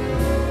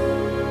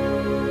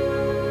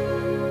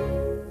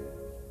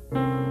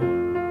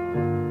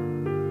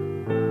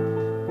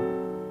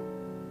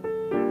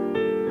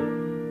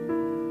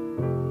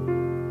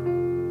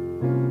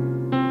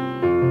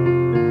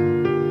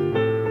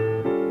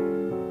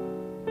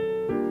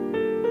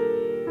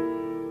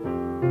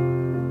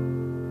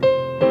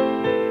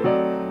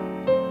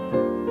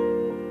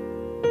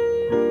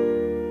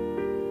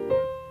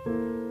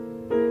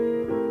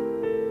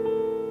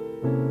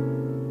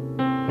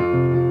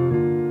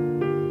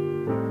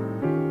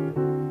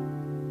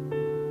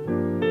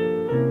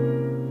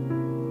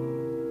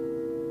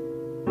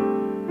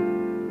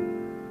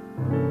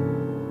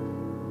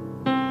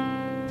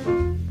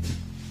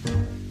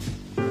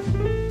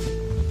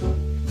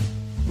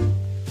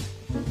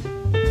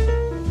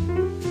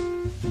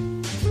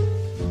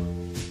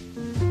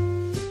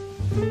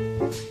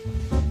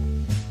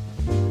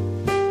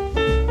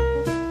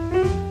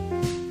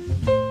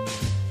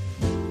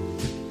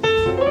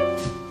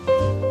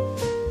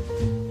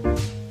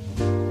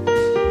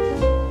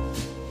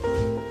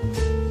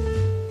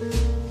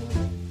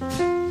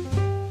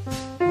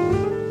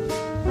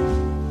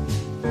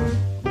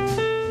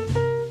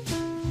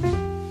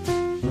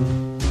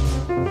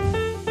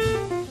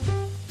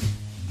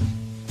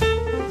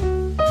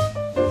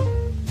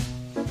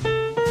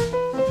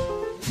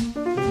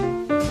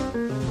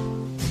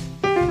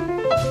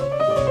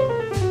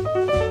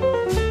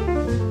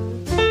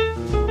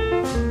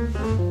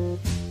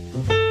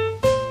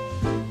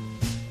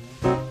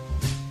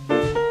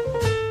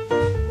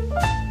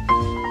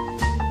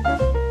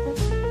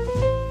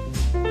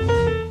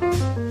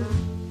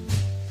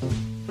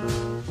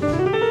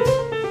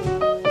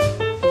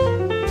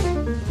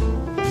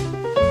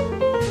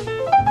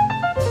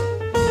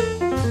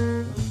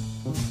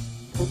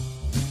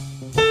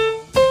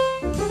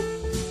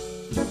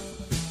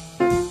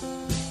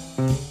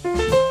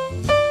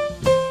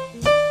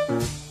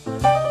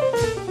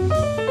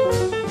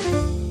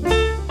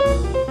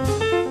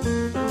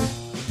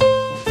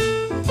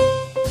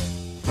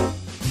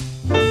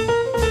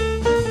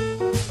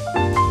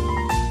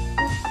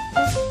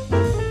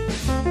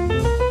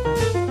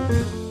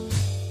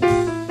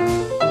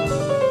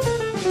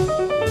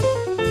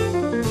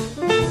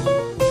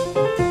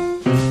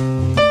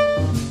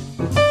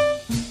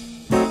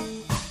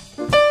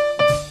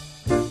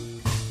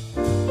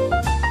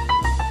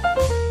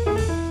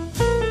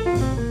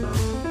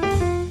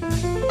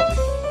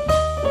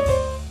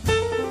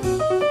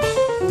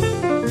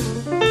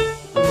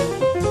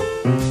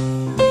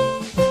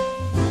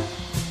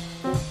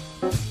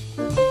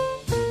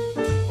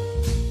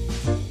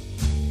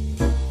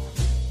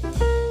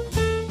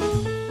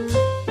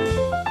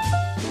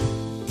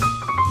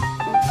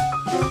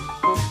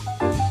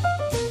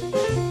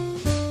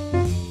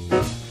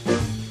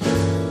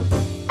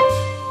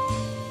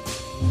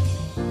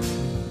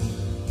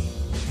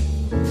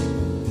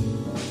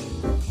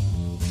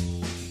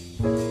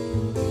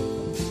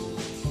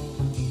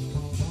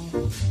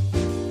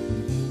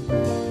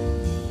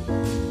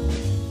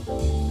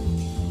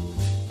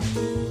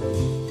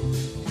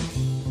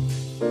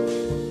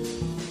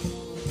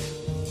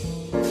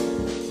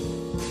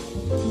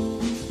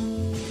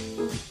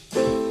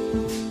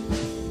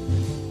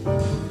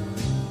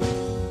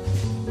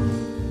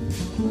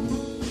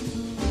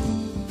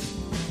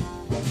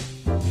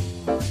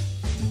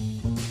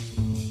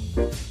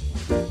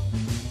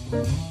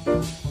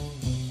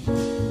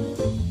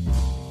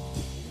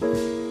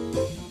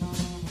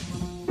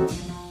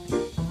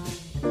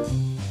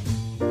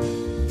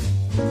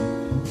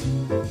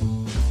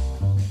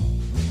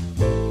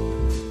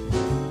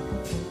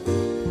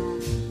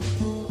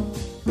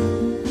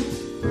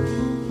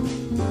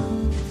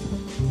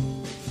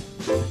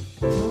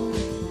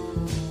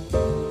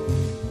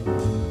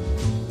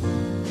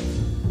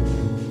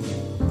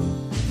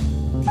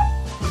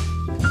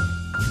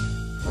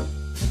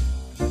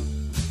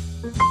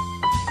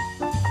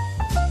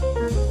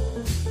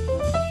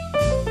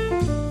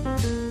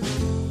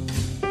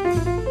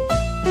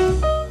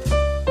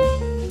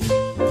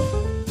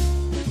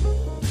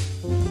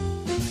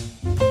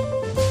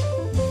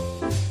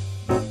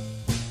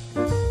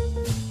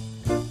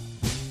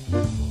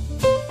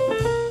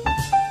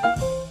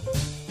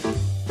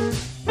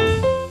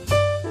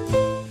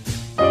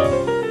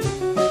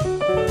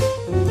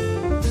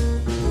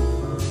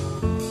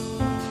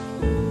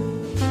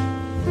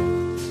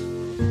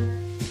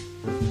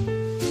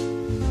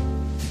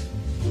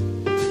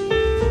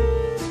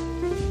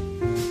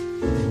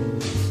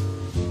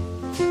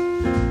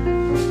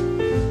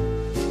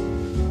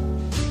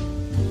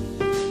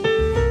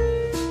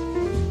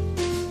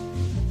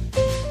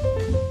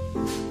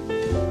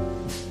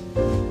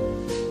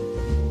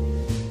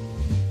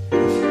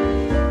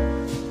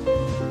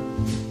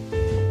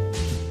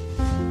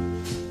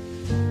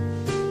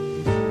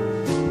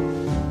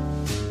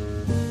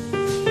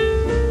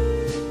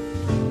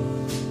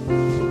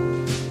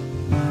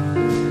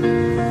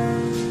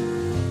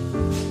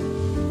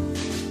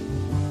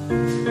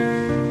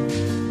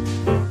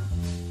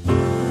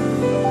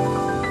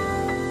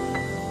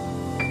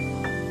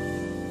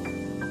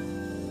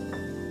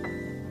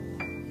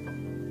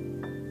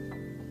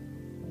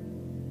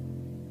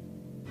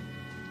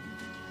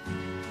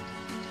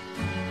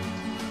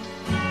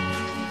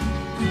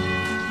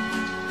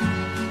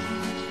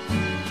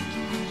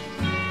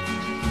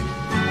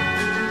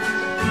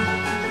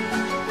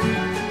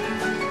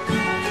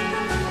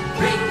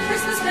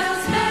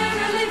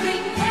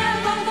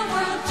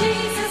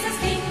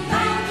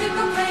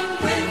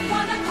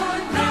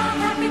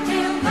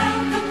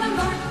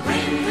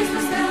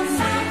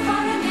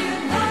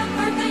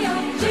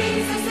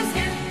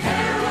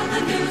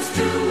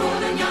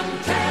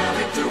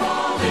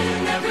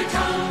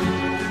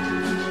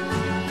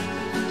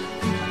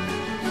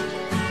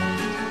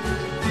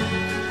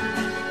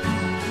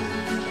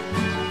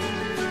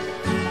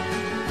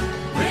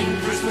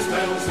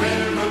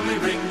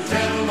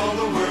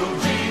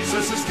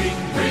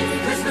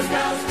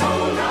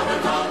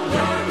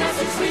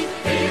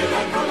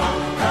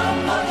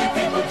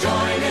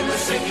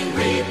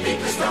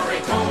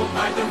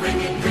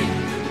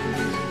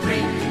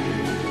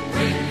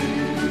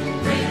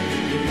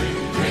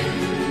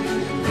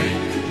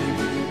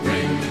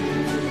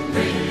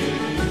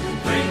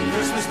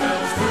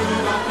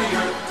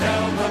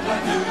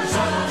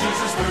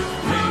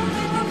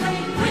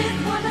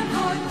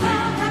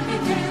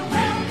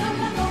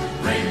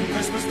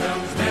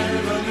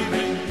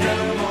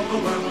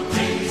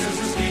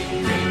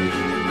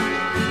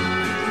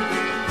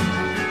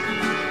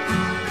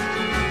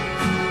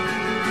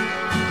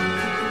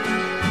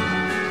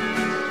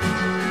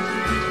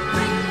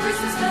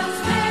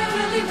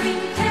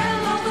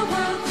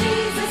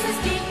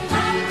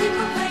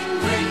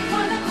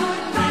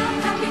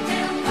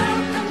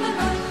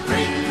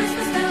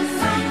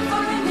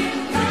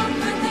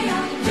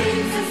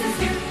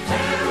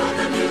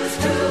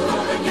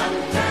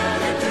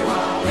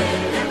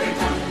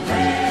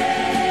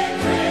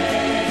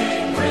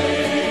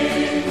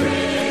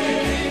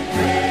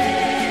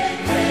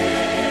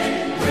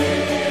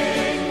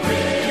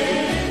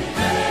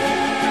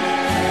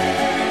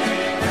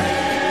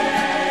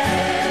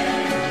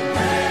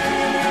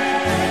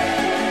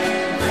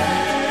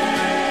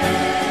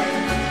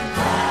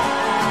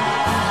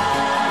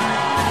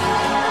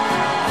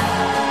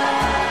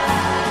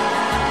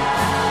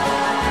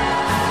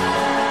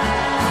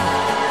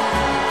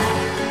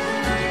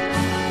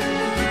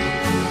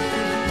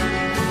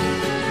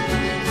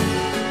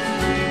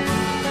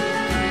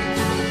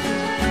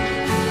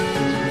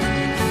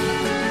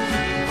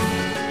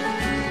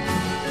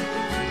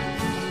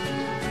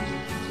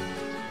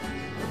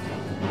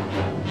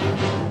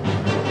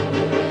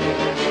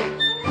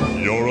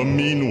 You're a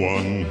mean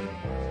one,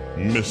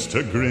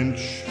 Mr.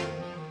 Grinch.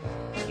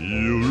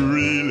 You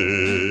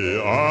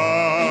really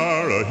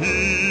are a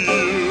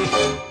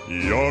heel.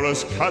 You're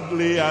as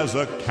cuddly as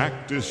a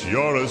cactus.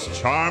 You're as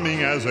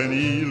charming as an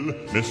eel,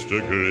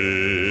 Mr.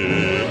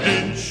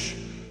 Grinch.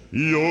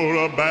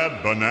 You're a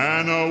bad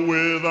banana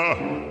with a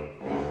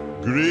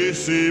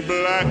greasy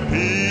black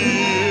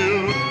peel.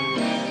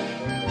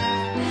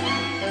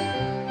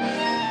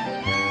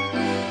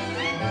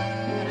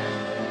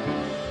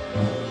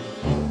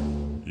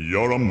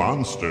 You're a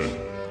monster,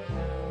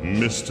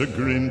 Mr.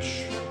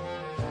 Grinch.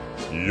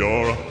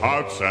 Your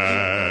heart's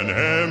an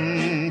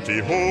empty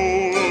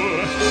hole.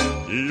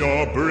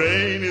 Your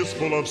brain is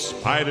full of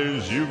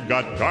spiders. You've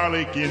got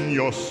garlic in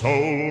your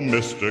soul,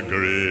 Mr.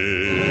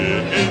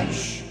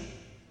 Grinch.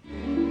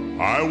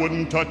 I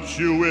wouldn't touch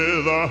you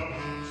with a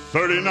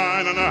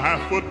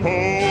 39.5-foot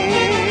pole.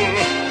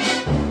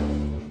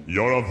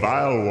 You're a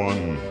vile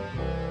one,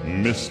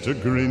 Mr.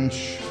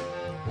 Grinch.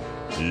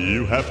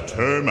 You have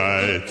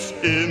termites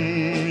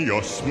in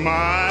your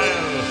smile.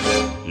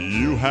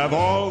 You have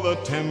all the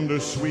tender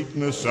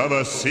sweetness of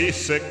a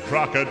seasick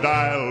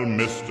crocodile,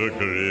 Mr.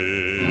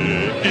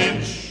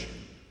 Grinch.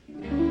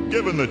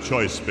 Given the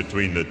choice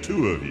between the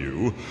two of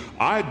you,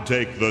 I'd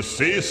take the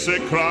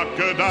seasick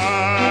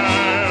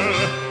crocodile.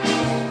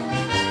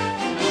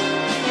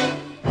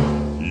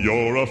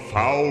 You're a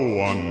foul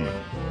one,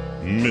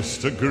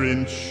 Mr.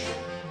 Grinch.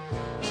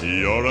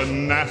 You're a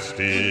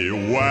nasty,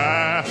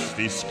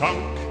 wasty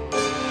skunk.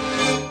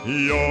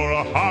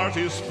 Your heart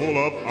is full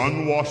of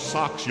unwashed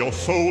socks. Your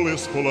soul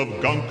is full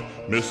of gunk,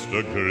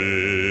 Mr.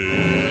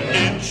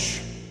 Grinch.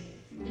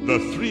 The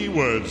three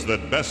words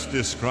that best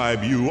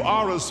describe you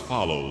are as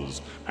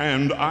follows,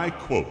 and I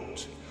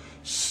quote: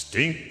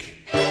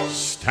 stink,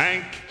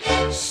 stank,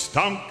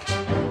 stunk.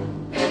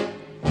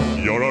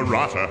 You're a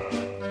rotter,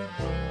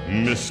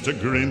 Mr.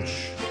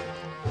 Grinch.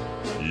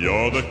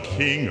 You're the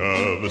king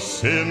of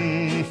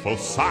sinful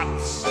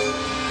sots.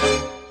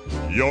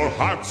 Your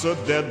heart's a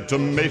dead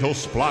tomato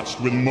splotched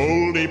with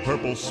moldy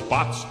purple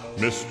spots,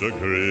 Mr.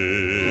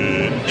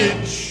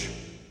 Grinch.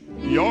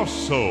 Your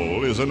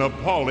soul is an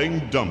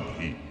appalling dump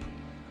heap,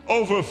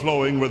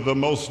 overflowing with the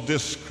most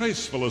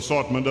disgraceful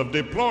assortment of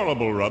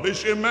deplorable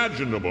rubbish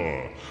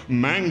imaginable,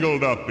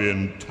 mangled up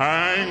in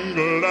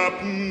tangled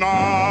up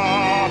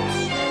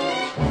knots.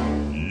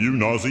 You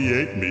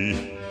nauseate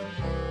me,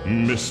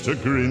 Mr.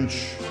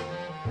 Grinch,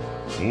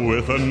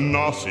 with a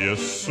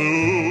nauseous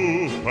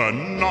super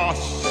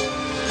nos.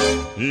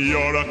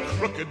 You're a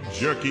crooked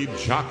jerky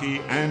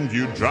jockey and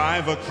you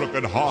drive a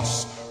crooked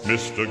hoss,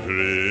 Mr.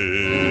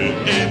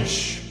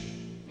 Grinch.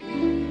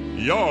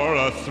 You're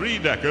a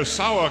three-decker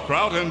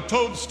sauerkraut and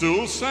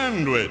toadstool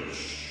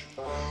sandwich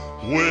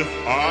with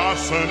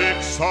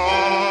arsenic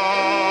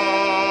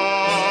sauce.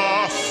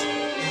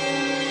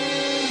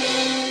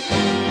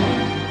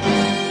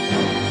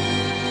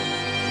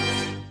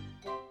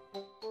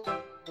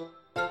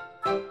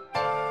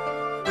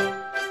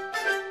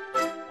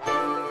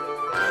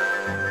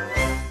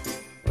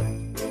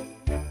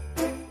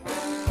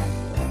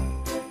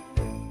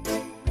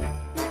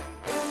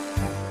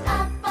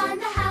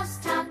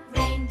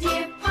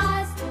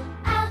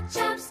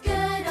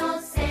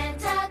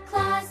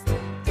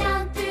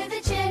 Down through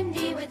the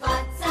chimney with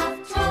lots of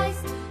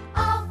toys,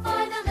 all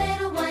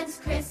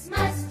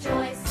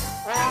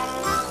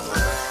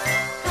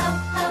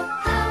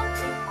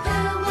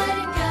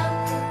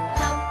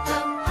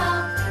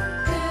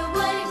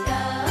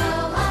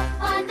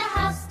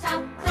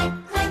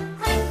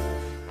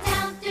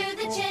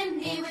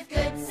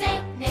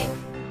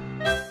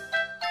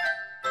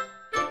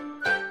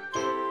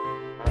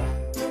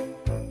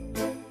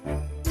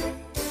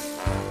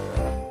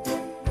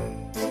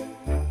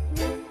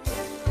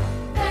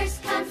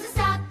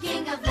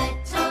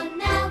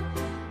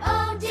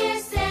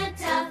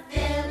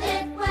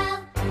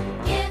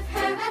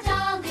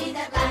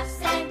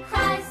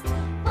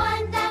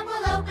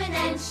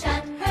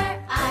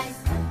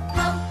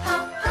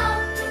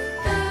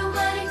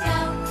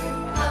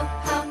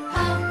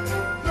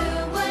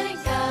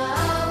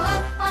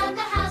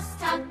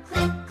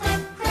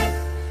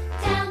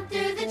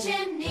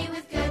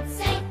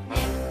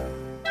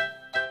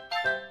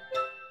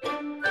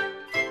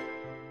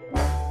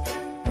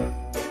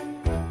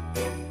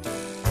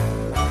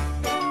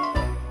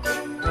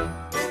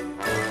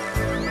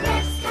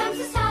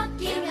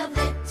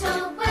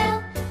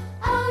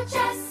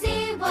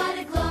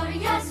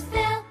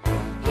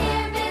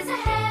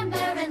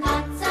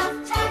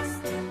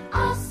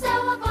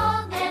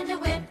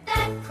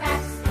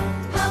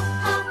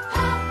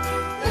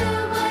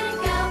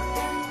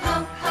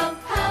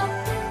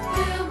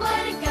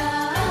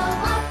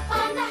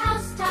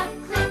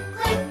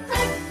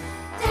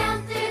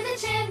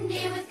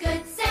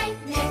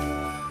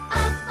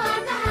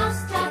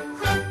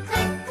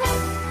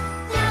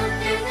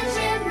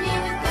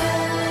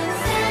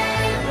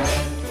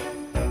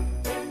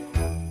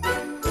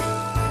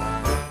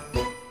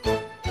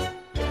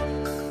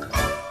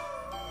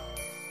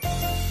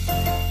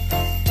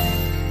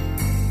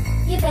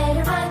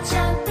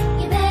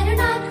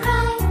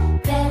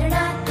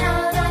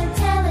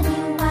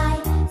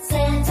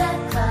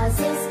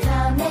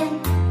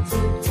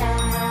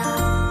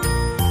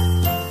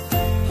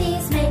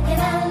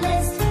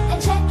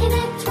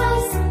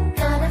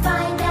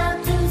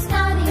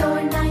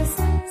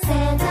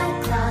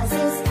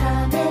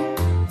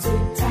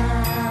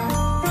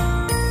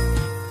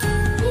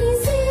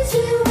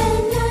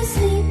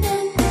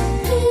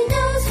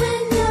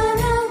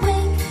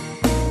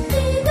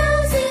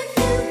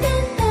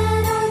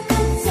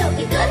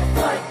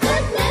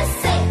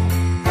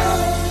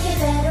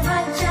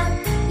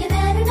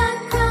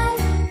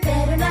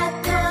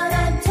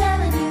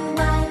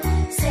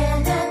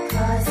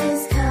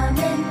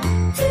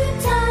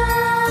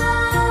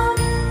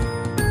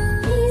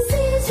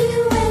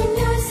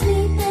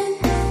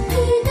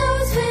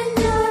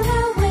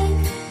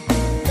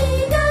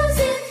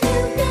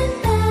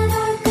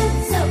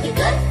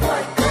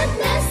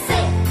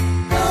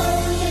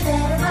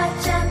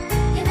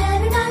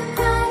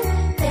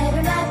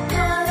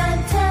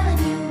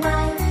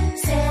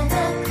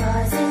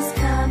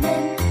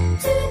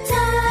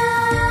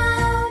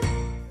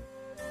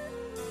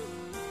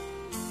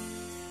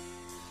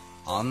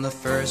On the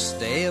first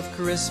day of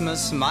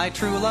Christmas, my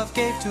true love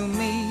gave to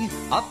me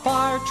a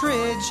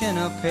partridge in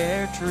a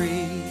pear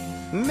tree.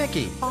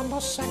 Mickey. On the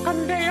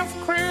second day of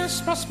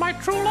Christmas, my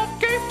true love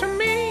gave to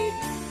me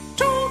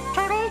 2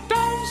 turtle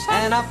doves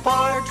and a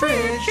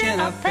partridge in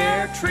a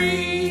pear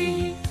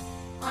tree.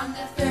 On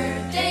the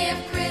third day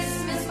of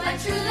Christmas, my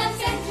true love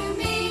gave to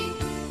me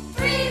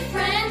 3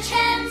 French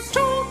hens,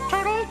 2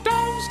 turtle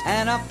doves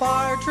and a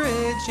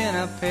partridge in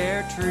a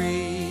pear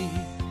tree.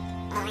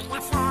 On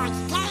the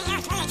fourth day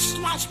of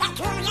Christmas, my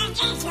true love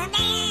gave to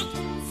me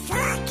 4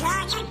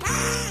 turtle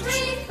doves,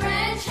 3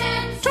 French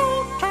hens, 2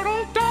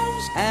 turtle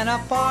doves and a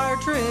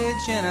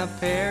partridge in a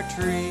pear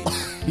tree.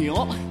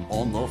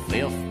 On the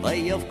 5th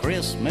day of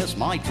Christmas,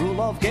 my true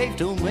love gave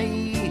to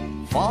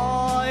me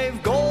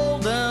 5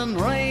 golden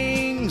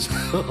rings.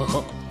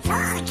 4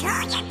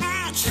 turtle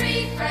birds,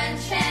 3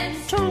 French hens,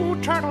 2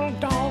 turtle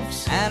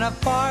doves and a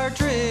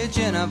partridge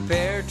in a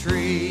pear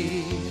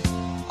tree.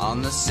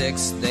 On the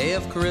 6th day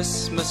of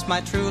Christmas,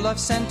 my true love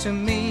sent to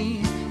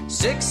me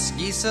 6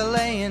 geese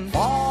a-laying,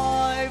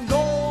 5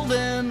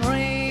 golden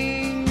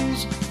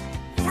rings,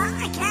 4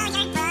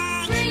 turtle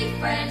birds, 3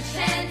 French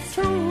hens,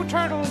 2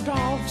 turtle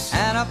doves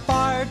and a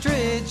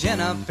partridge in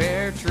a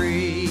pear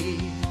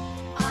tree.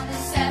 On the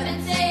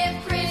 7th day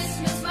of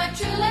Christmas, my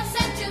true love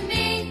sent to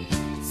me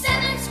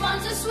 7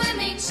 swans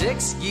a-swimming,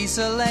 6 geese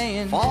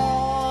a-laying,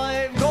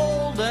 5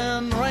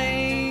 golden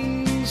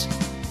rings,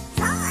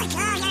 4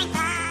 turtle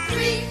birds,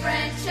 3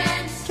 French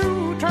hens,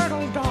 2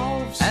 turtle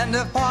doves and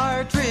a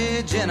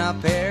partridge in a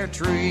pear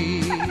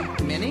tree.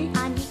 Minnie?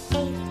 On the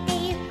 8th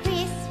day of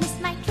Christmas,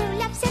 my true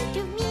love sent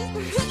to me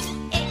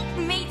 8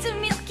 maids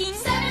a-milking,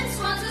 7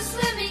 swans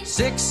a-swimming,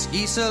 6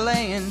 geese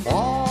a-laying,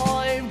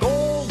 5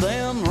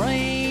 golden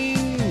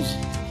rings,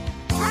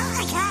 4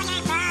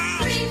 turtle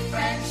birds, 3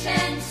 French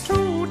hens,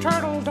 2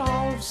 turtle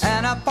doves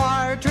and a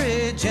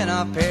partridge in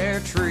a pear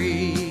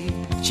tree.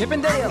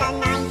 Chippendale. On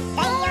the 9th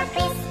day of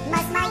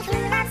Christmas, my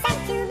true love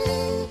sent to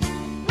me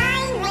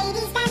 9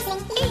 ladies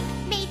dancing, 8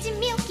 maids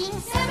a-milking,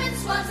 7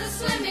 swans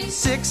a-swimming,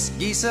 6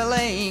 geese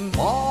a-laying,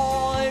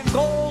 5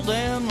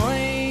 golden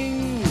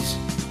rings,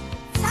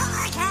 4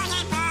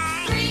 turtle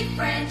birds, 3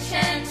 French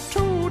hens,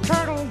 2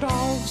 turtle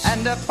doves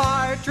and a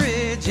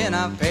partridge in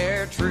a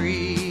pear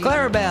tree.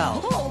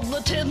 Clarabelle. On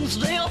the 10th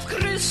day of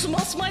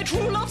Christmas, my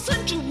true love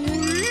sent to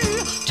me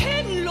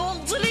 10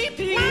 lords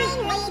leaping,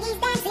 9 ladies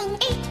dancing,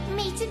 8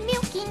 maids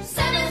a-milking,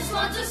 7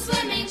 swans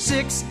a-swimming,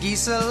 6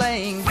 geese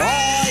a-laying, 5.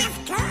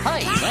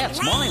 Hey,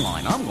 that's my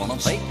line. I'm gonna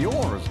take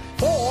yours.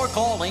 4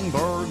 calling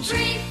birds,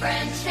 3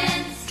 French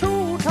hens,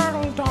 2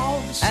 turtle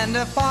doves and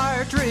a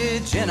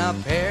partridge in a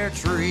pear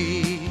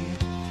tree.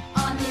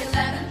 On the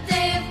 11th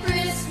day of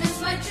Christmas,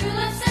 my true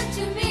love sent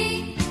to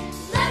me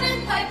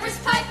 11 pipers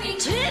piping,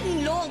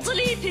 10 lords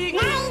leaping,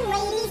 9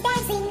 ladies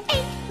dancing,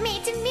 8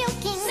 maids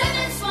a-milking,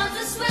 7 swans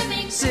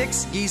a-swimming,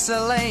 6 geese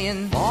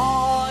a-laying,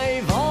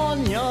 5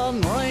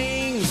 onion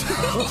rings,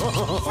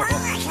 4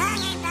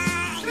 turtle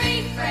birds,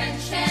 3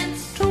 French hens,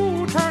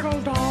 2 turtle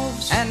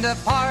doves and a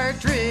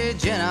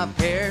partridge in a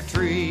pear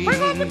tree.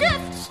 Bring on the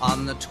gifts!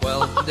 On the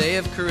 12th day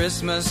of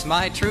Christmas,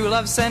 my true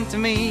love sent to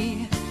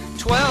me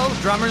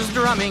 12 drummers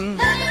drumming,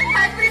 11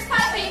 pipers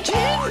piping,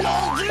 10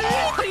 lords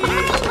leaping,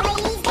 9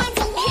 ladies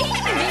dancing,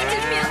 8 maids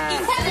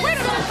a-milking, 7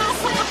 swans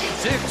a-swimming,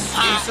 6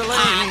 geese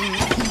a-laying,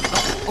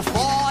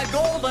 5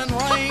 golden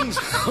rings,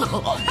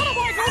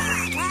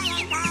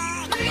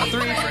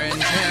 3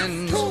 French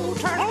hens, 2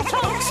 turtle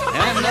doves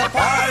and a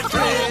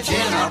partridge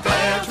in a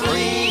pear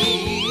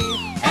tree,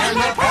 and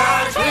a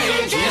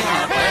partridge in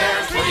a pear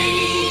tree.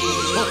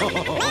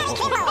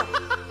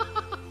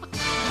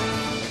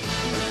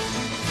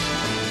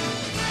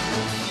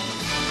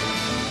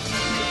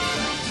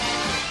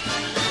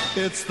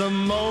 It's the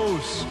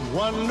most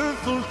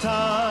wonderful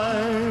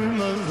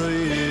time of the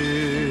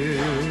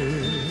year,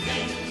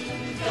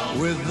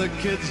 with the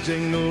kids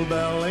jingle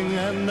belling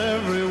and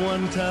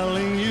everyone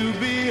telling you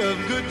be of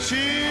good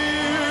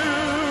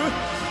cheer.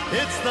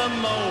 It's the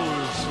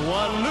most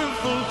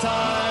wonderful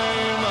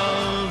time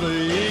of the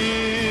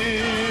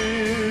year.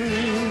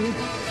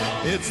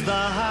 It's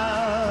the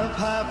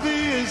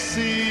happiest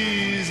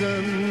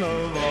season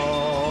of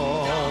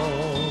all,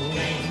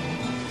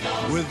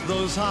 with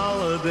those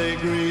holiday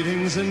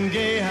greetings and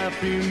gay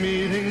happy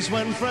meetings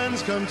when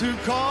friends come to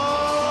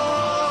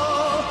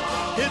call.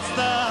 It's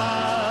the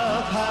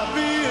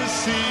happiest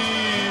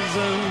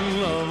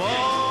season of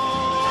all.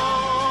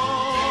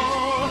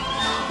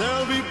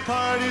 There'll be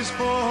parties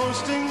for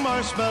hosting,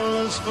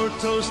 marshmallows for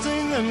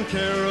toasting, and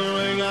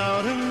caroling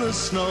out in the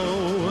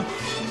snow.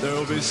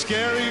 There'll be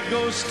scary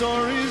ghost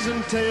stories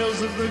and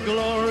tales of the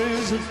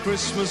glories of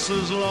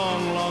Christmases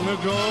long, long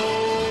ago.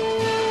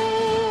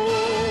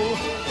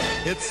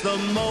 It's the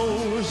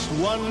most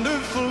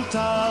wonderful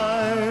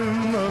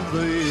time of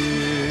the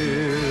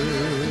year.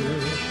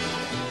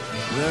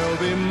 There'll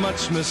be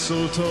much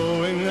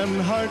mistletoeing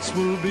and hearts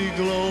will be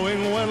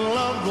glowing when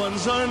loved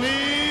ones are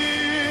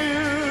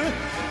near.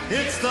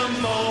 It's the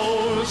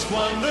most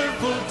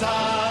wonderful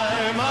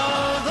time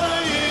of the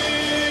year.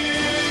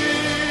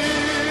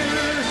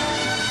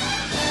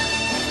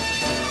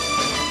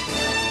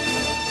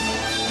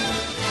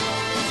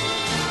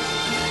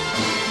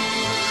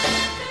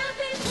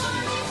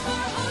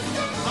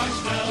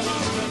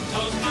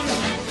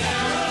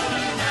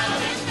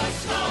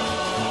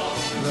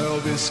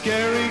 be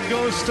scary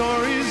ghost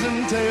stories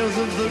and tales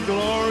of the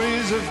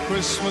glories of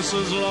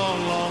Christmases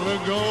long, long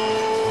ago.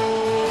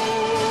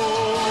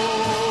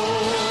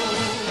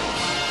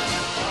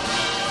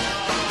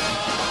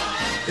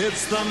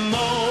 It's the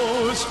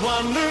most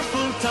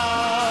wonderful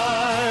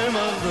time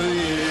of the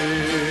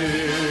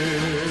year.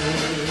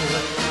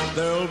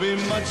 There'll be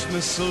much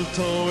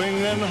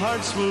mistletoeing and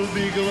hearts will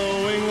be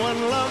glowing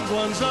when loved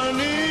ones are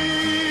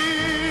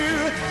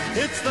near.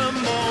 It's the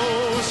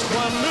most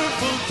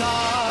wonderful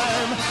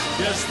time,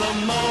 yes, the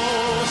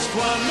most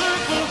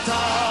wonderful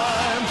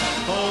time,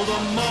 oh,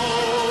 the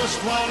most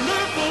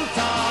wonderful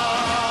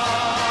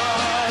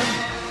time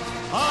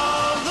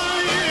of the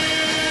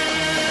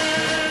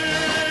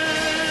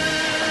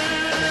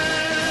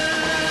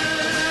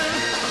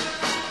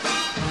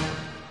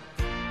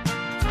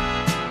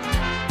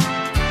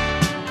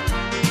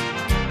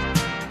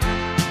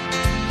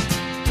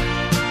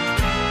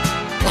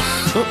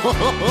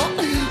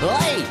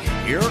Hey,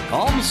 here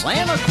comes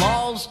Santa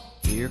Claus.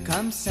 Here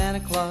comes Santa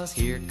Claus,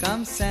 here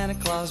comes Santa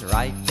Claus,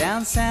 right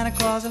down Santa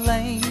Claus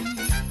Lane.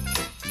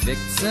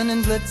 Vixen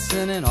and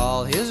Blitzen and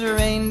all his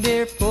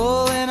reindeer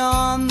pulling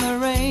on the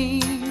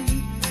rein.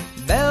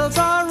 Bells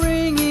are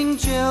ringing,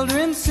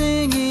 children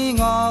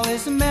singing, all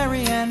is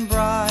merry and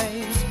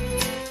bright.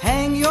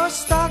 Hang your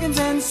stockings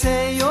and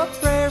say your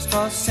prayers,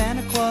 'cause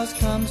Santa Claus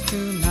comes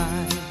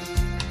tonight.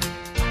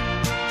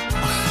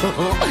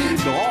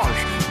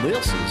 Gosh,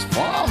 this is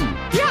fun.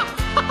 Yeah,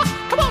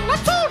 come on,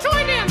 let's all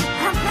join in.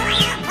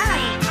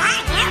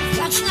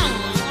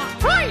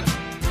 Right.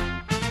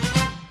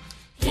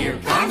 Here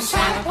comes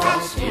Santa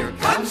Claus, here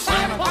comes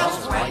Santa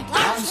Claus, right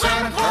down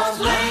Santa Claus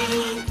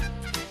Lane.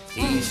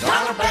 He's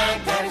got a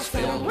bag that is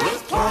filled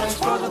with toys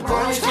for the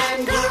boys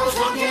and girls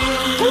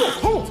again. Ho,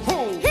 ho, ho.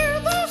 Hear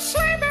the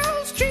sleigh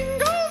bells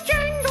jingle,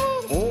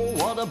 jangle. Oh,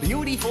 what a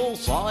beautiful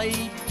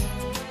sight.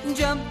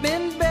 Jump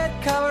in bed,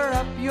 cover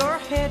up your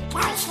head.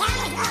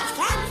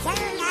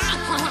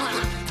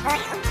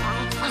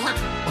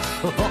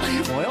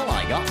 Well,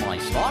 I got my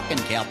stocking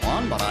cap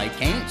on, but I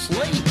can't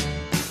sleep.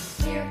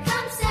 Here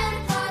comes Santa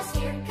Claus,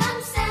 here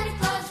comes Santa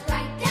Claus,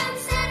 right down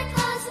Santa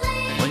Claus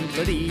Lane.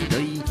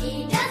 Link-a-dee-dee.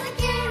 He doesn't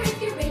care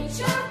if you're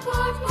rich or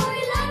poor, for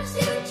he loves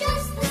you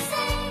just the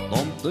same.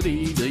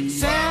 Lump-a-dee-dee.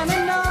 Santa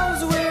knows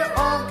we're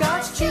all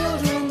God's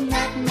children,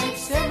 that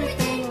makes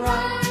everything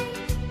right.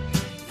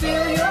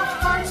 Fill your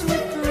hearts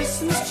with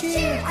Christmas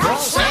cheer,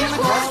 'cause Santa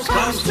Claus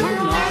comes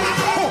tonight.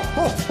 Ho,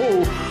 ho, ho!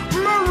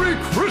 Merry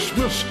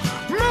Christmas!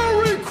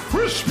 Merry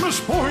Christmas,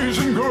 boys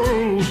and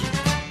girls!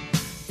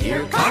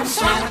 Here comes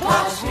Santa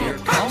Claus, here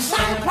comes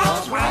Santa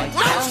Claus, right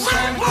down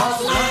Santa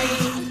Claus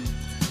Lane.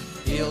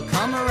 He'll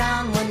come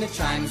around when the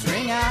chimes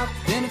ring out,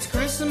 then it's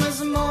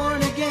Christmas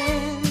morn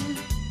again.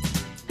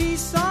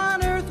 Peace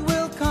on earth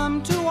will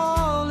come to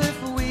all if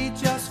we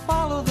just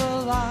follow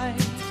the light.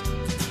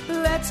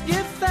 Let's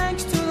give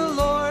thanks to the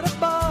Lord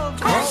above,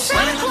 'cause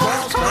Santa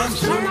Claus comes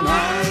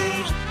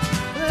tonight.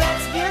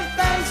 Let's give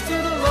thanks to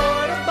the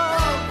Lord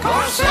above,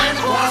 'cause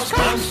Santa Claus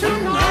comes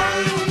tonight.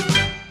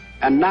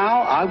 And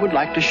now I would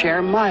like to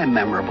share my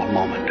memorable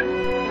moment.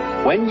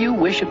 When you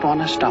wish upon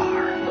a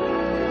star,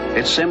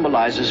 it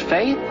symbolizes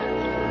faith,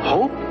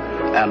 hope,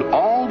 and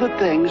all the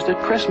things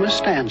that Christmas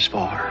stands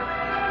for.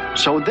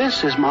 So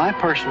this is my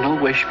personal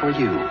wish for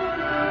you.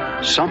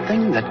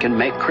 Something that can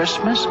make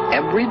Christmas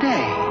every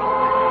day.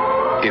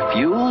 If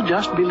you'll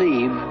just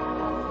believe.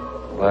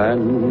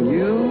 When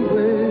you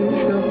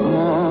wish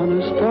upon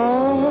a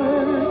star,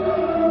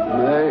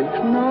 makes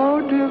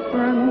no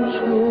difference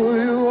who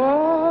you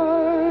are.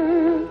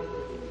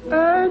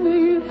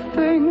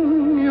 Anything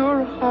your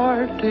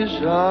heart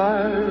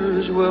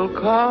desires will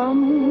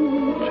come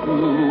to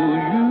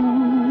you.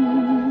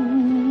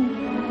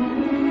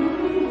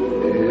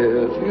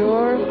 If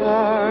your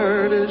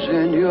heart is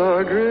in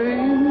your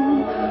dream,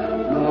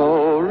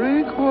 no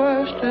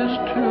request is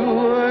too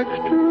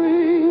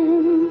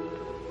extreme.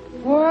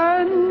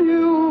 When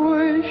you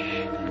wish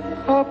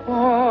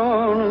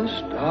upon a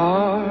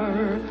star,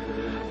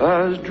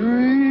 as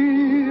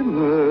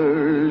dreamers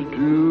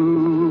do.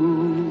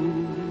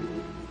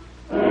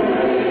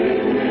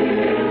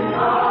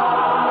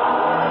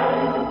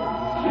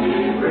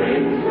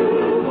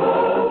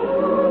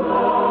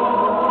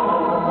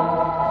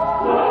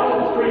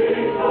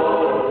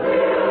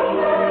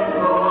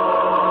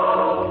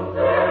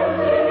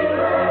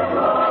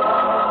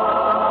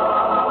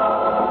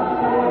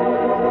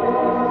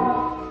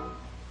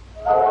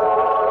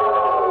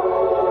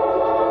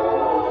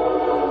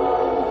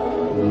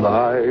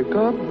 Like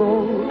a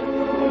boat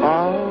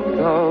out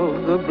of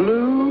the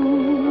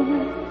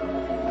blue,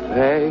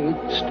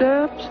 fate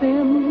steps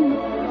in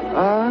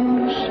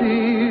and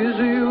sees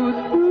you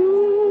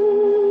through.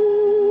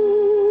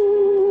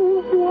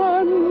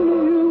 When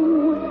you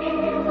wish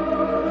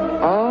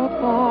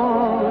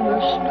upon a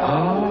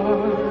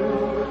star,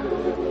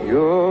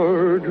 your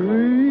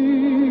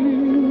dreams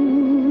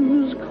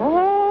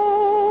come.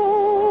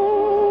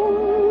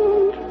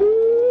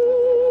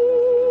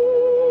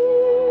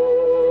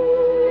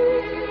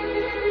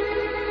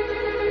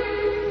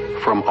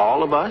 From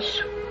all of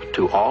us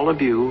to all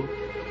of you,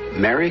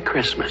 Merry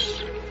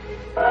Christmas.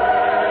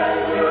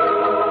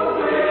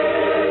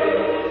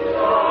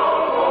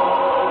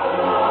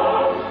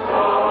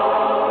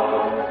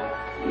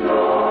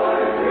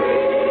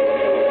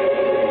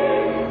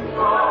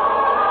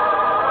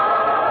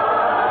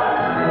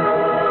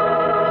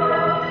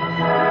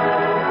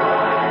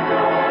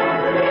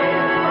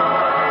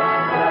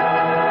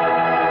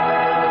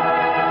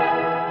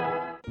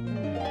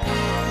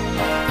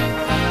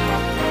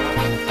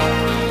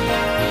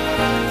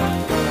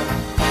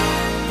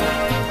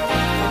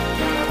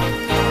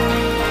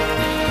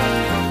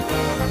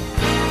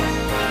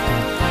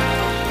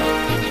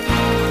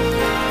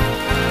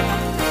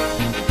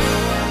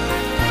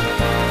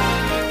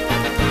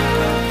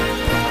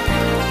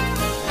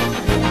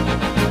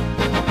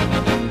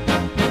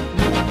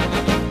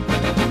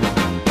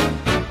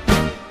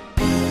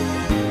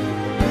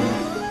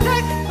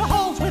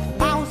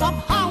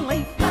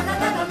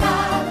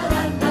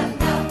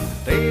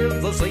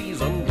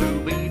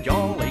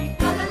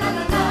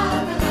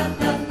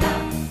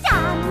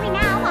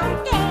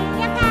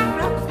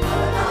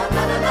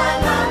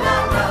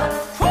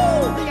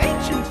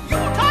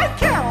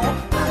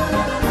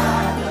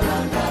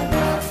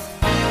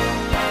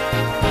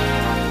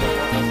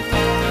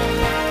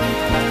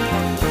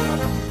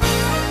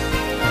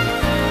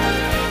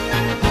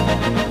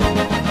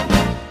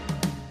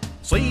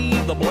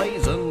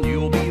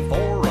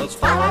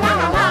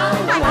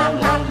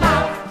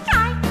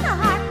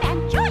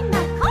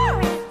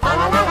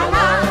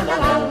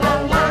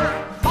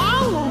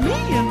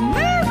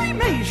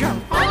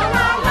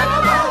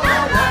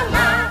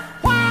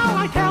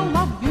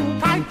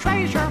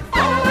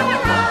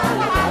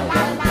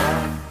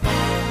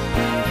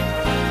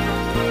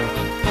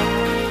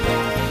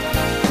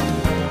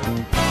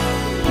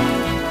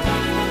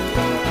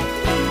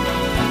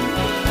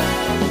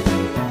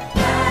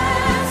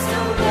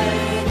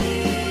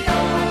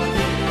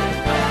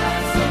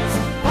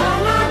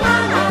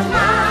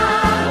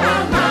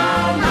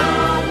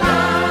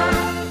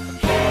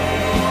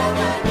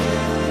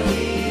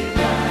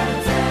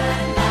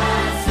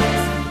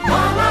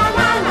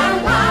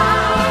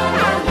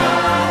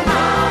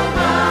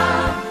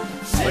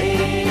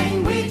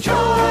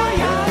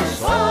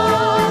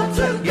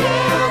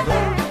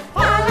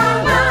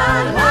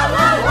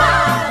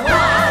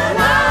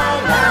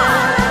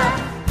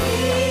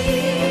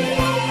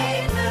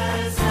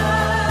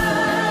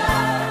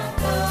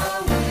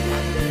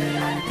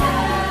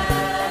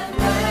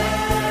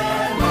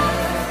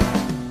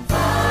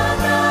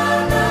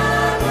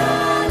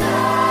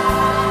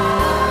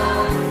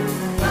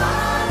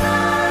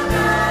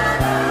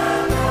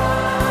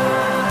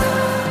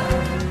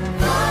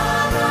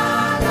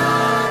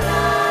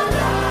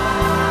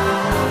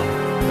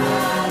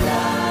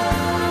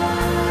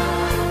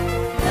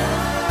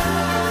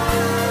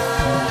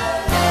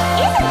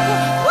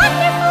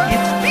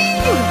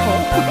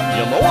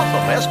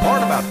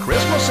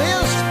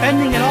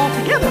 Spending it all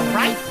together,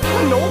 right?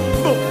 No,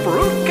 the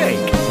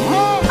fruitcake.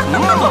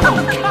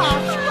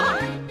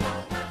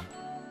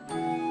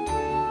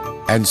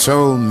 And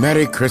so,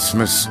 Merry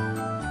Christmas,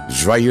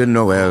 Joyeux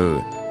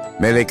Noël,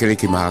 Mele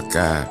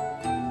Kalikimaka,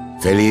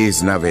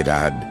 Feliz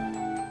Navidad,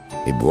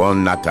 y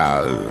Buon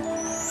Natal.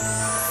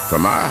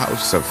 From our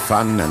house of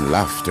fun and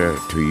laughter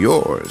to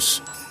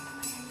yours,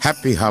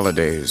 happy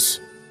holidays.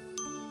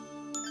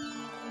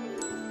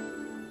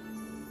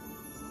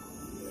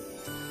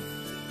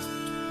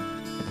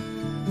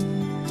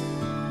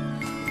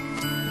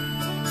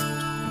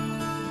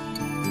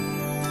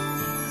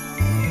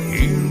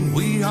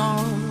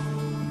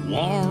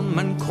 Warm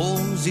and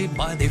cozy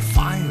by the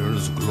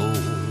fire's glow,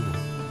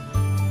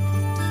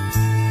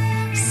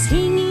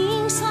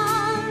 singing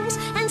songs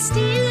and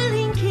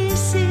stealing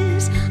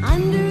kisses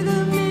under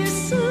the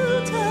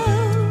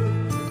mistletoe.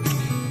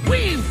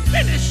 We've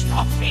finished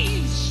the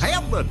feast.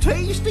 Have the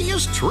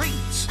tastiest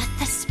treats. But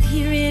the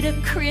spirit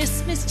of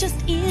Christmas just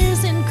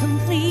isn't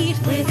complete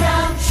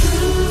without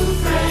true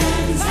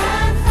friends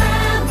and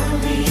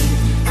family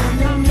and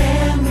the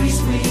memories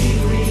we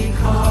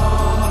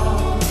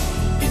recall.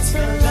 It's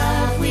the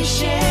love we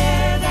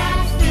share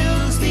that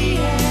fills the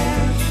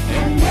air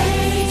and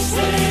makes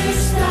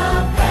this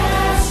the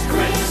best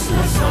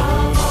Christmas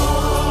of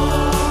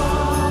all.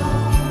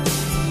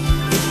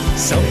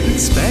 Something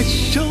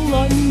special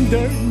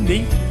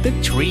underneath the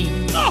tree.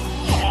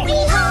 We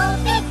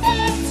hope it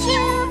fits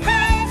you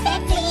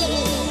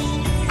perfectly.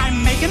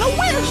 I'm making a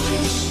wish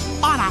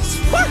on a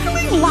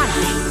sparkling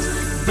light.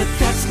 But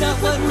that's not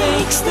what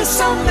makes this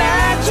so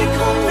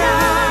magical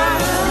night.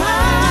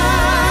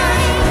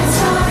 It's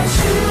our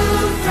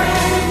true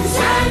friends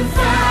and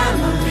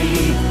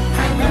family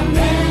and the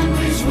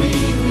memories we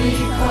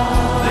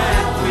recall.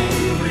 That we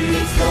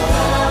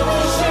recall.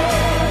 We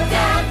share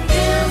that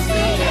fills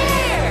the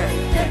air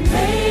that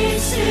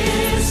makes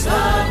this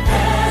the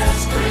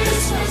best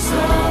Christmas of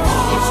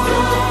all. It's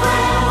good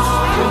friends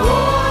and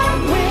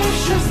warm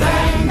wishes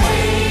that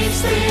makes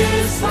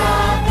this the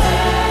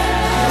best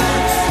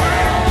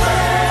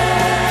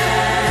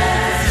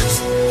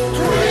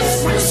Christmas.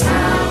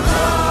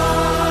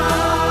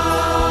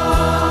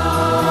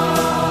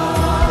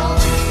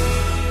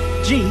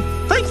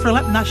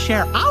 letting us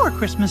share our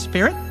Christmas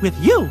spirit with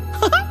you.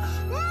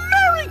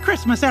 Merry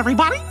Christmas,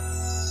 everybody!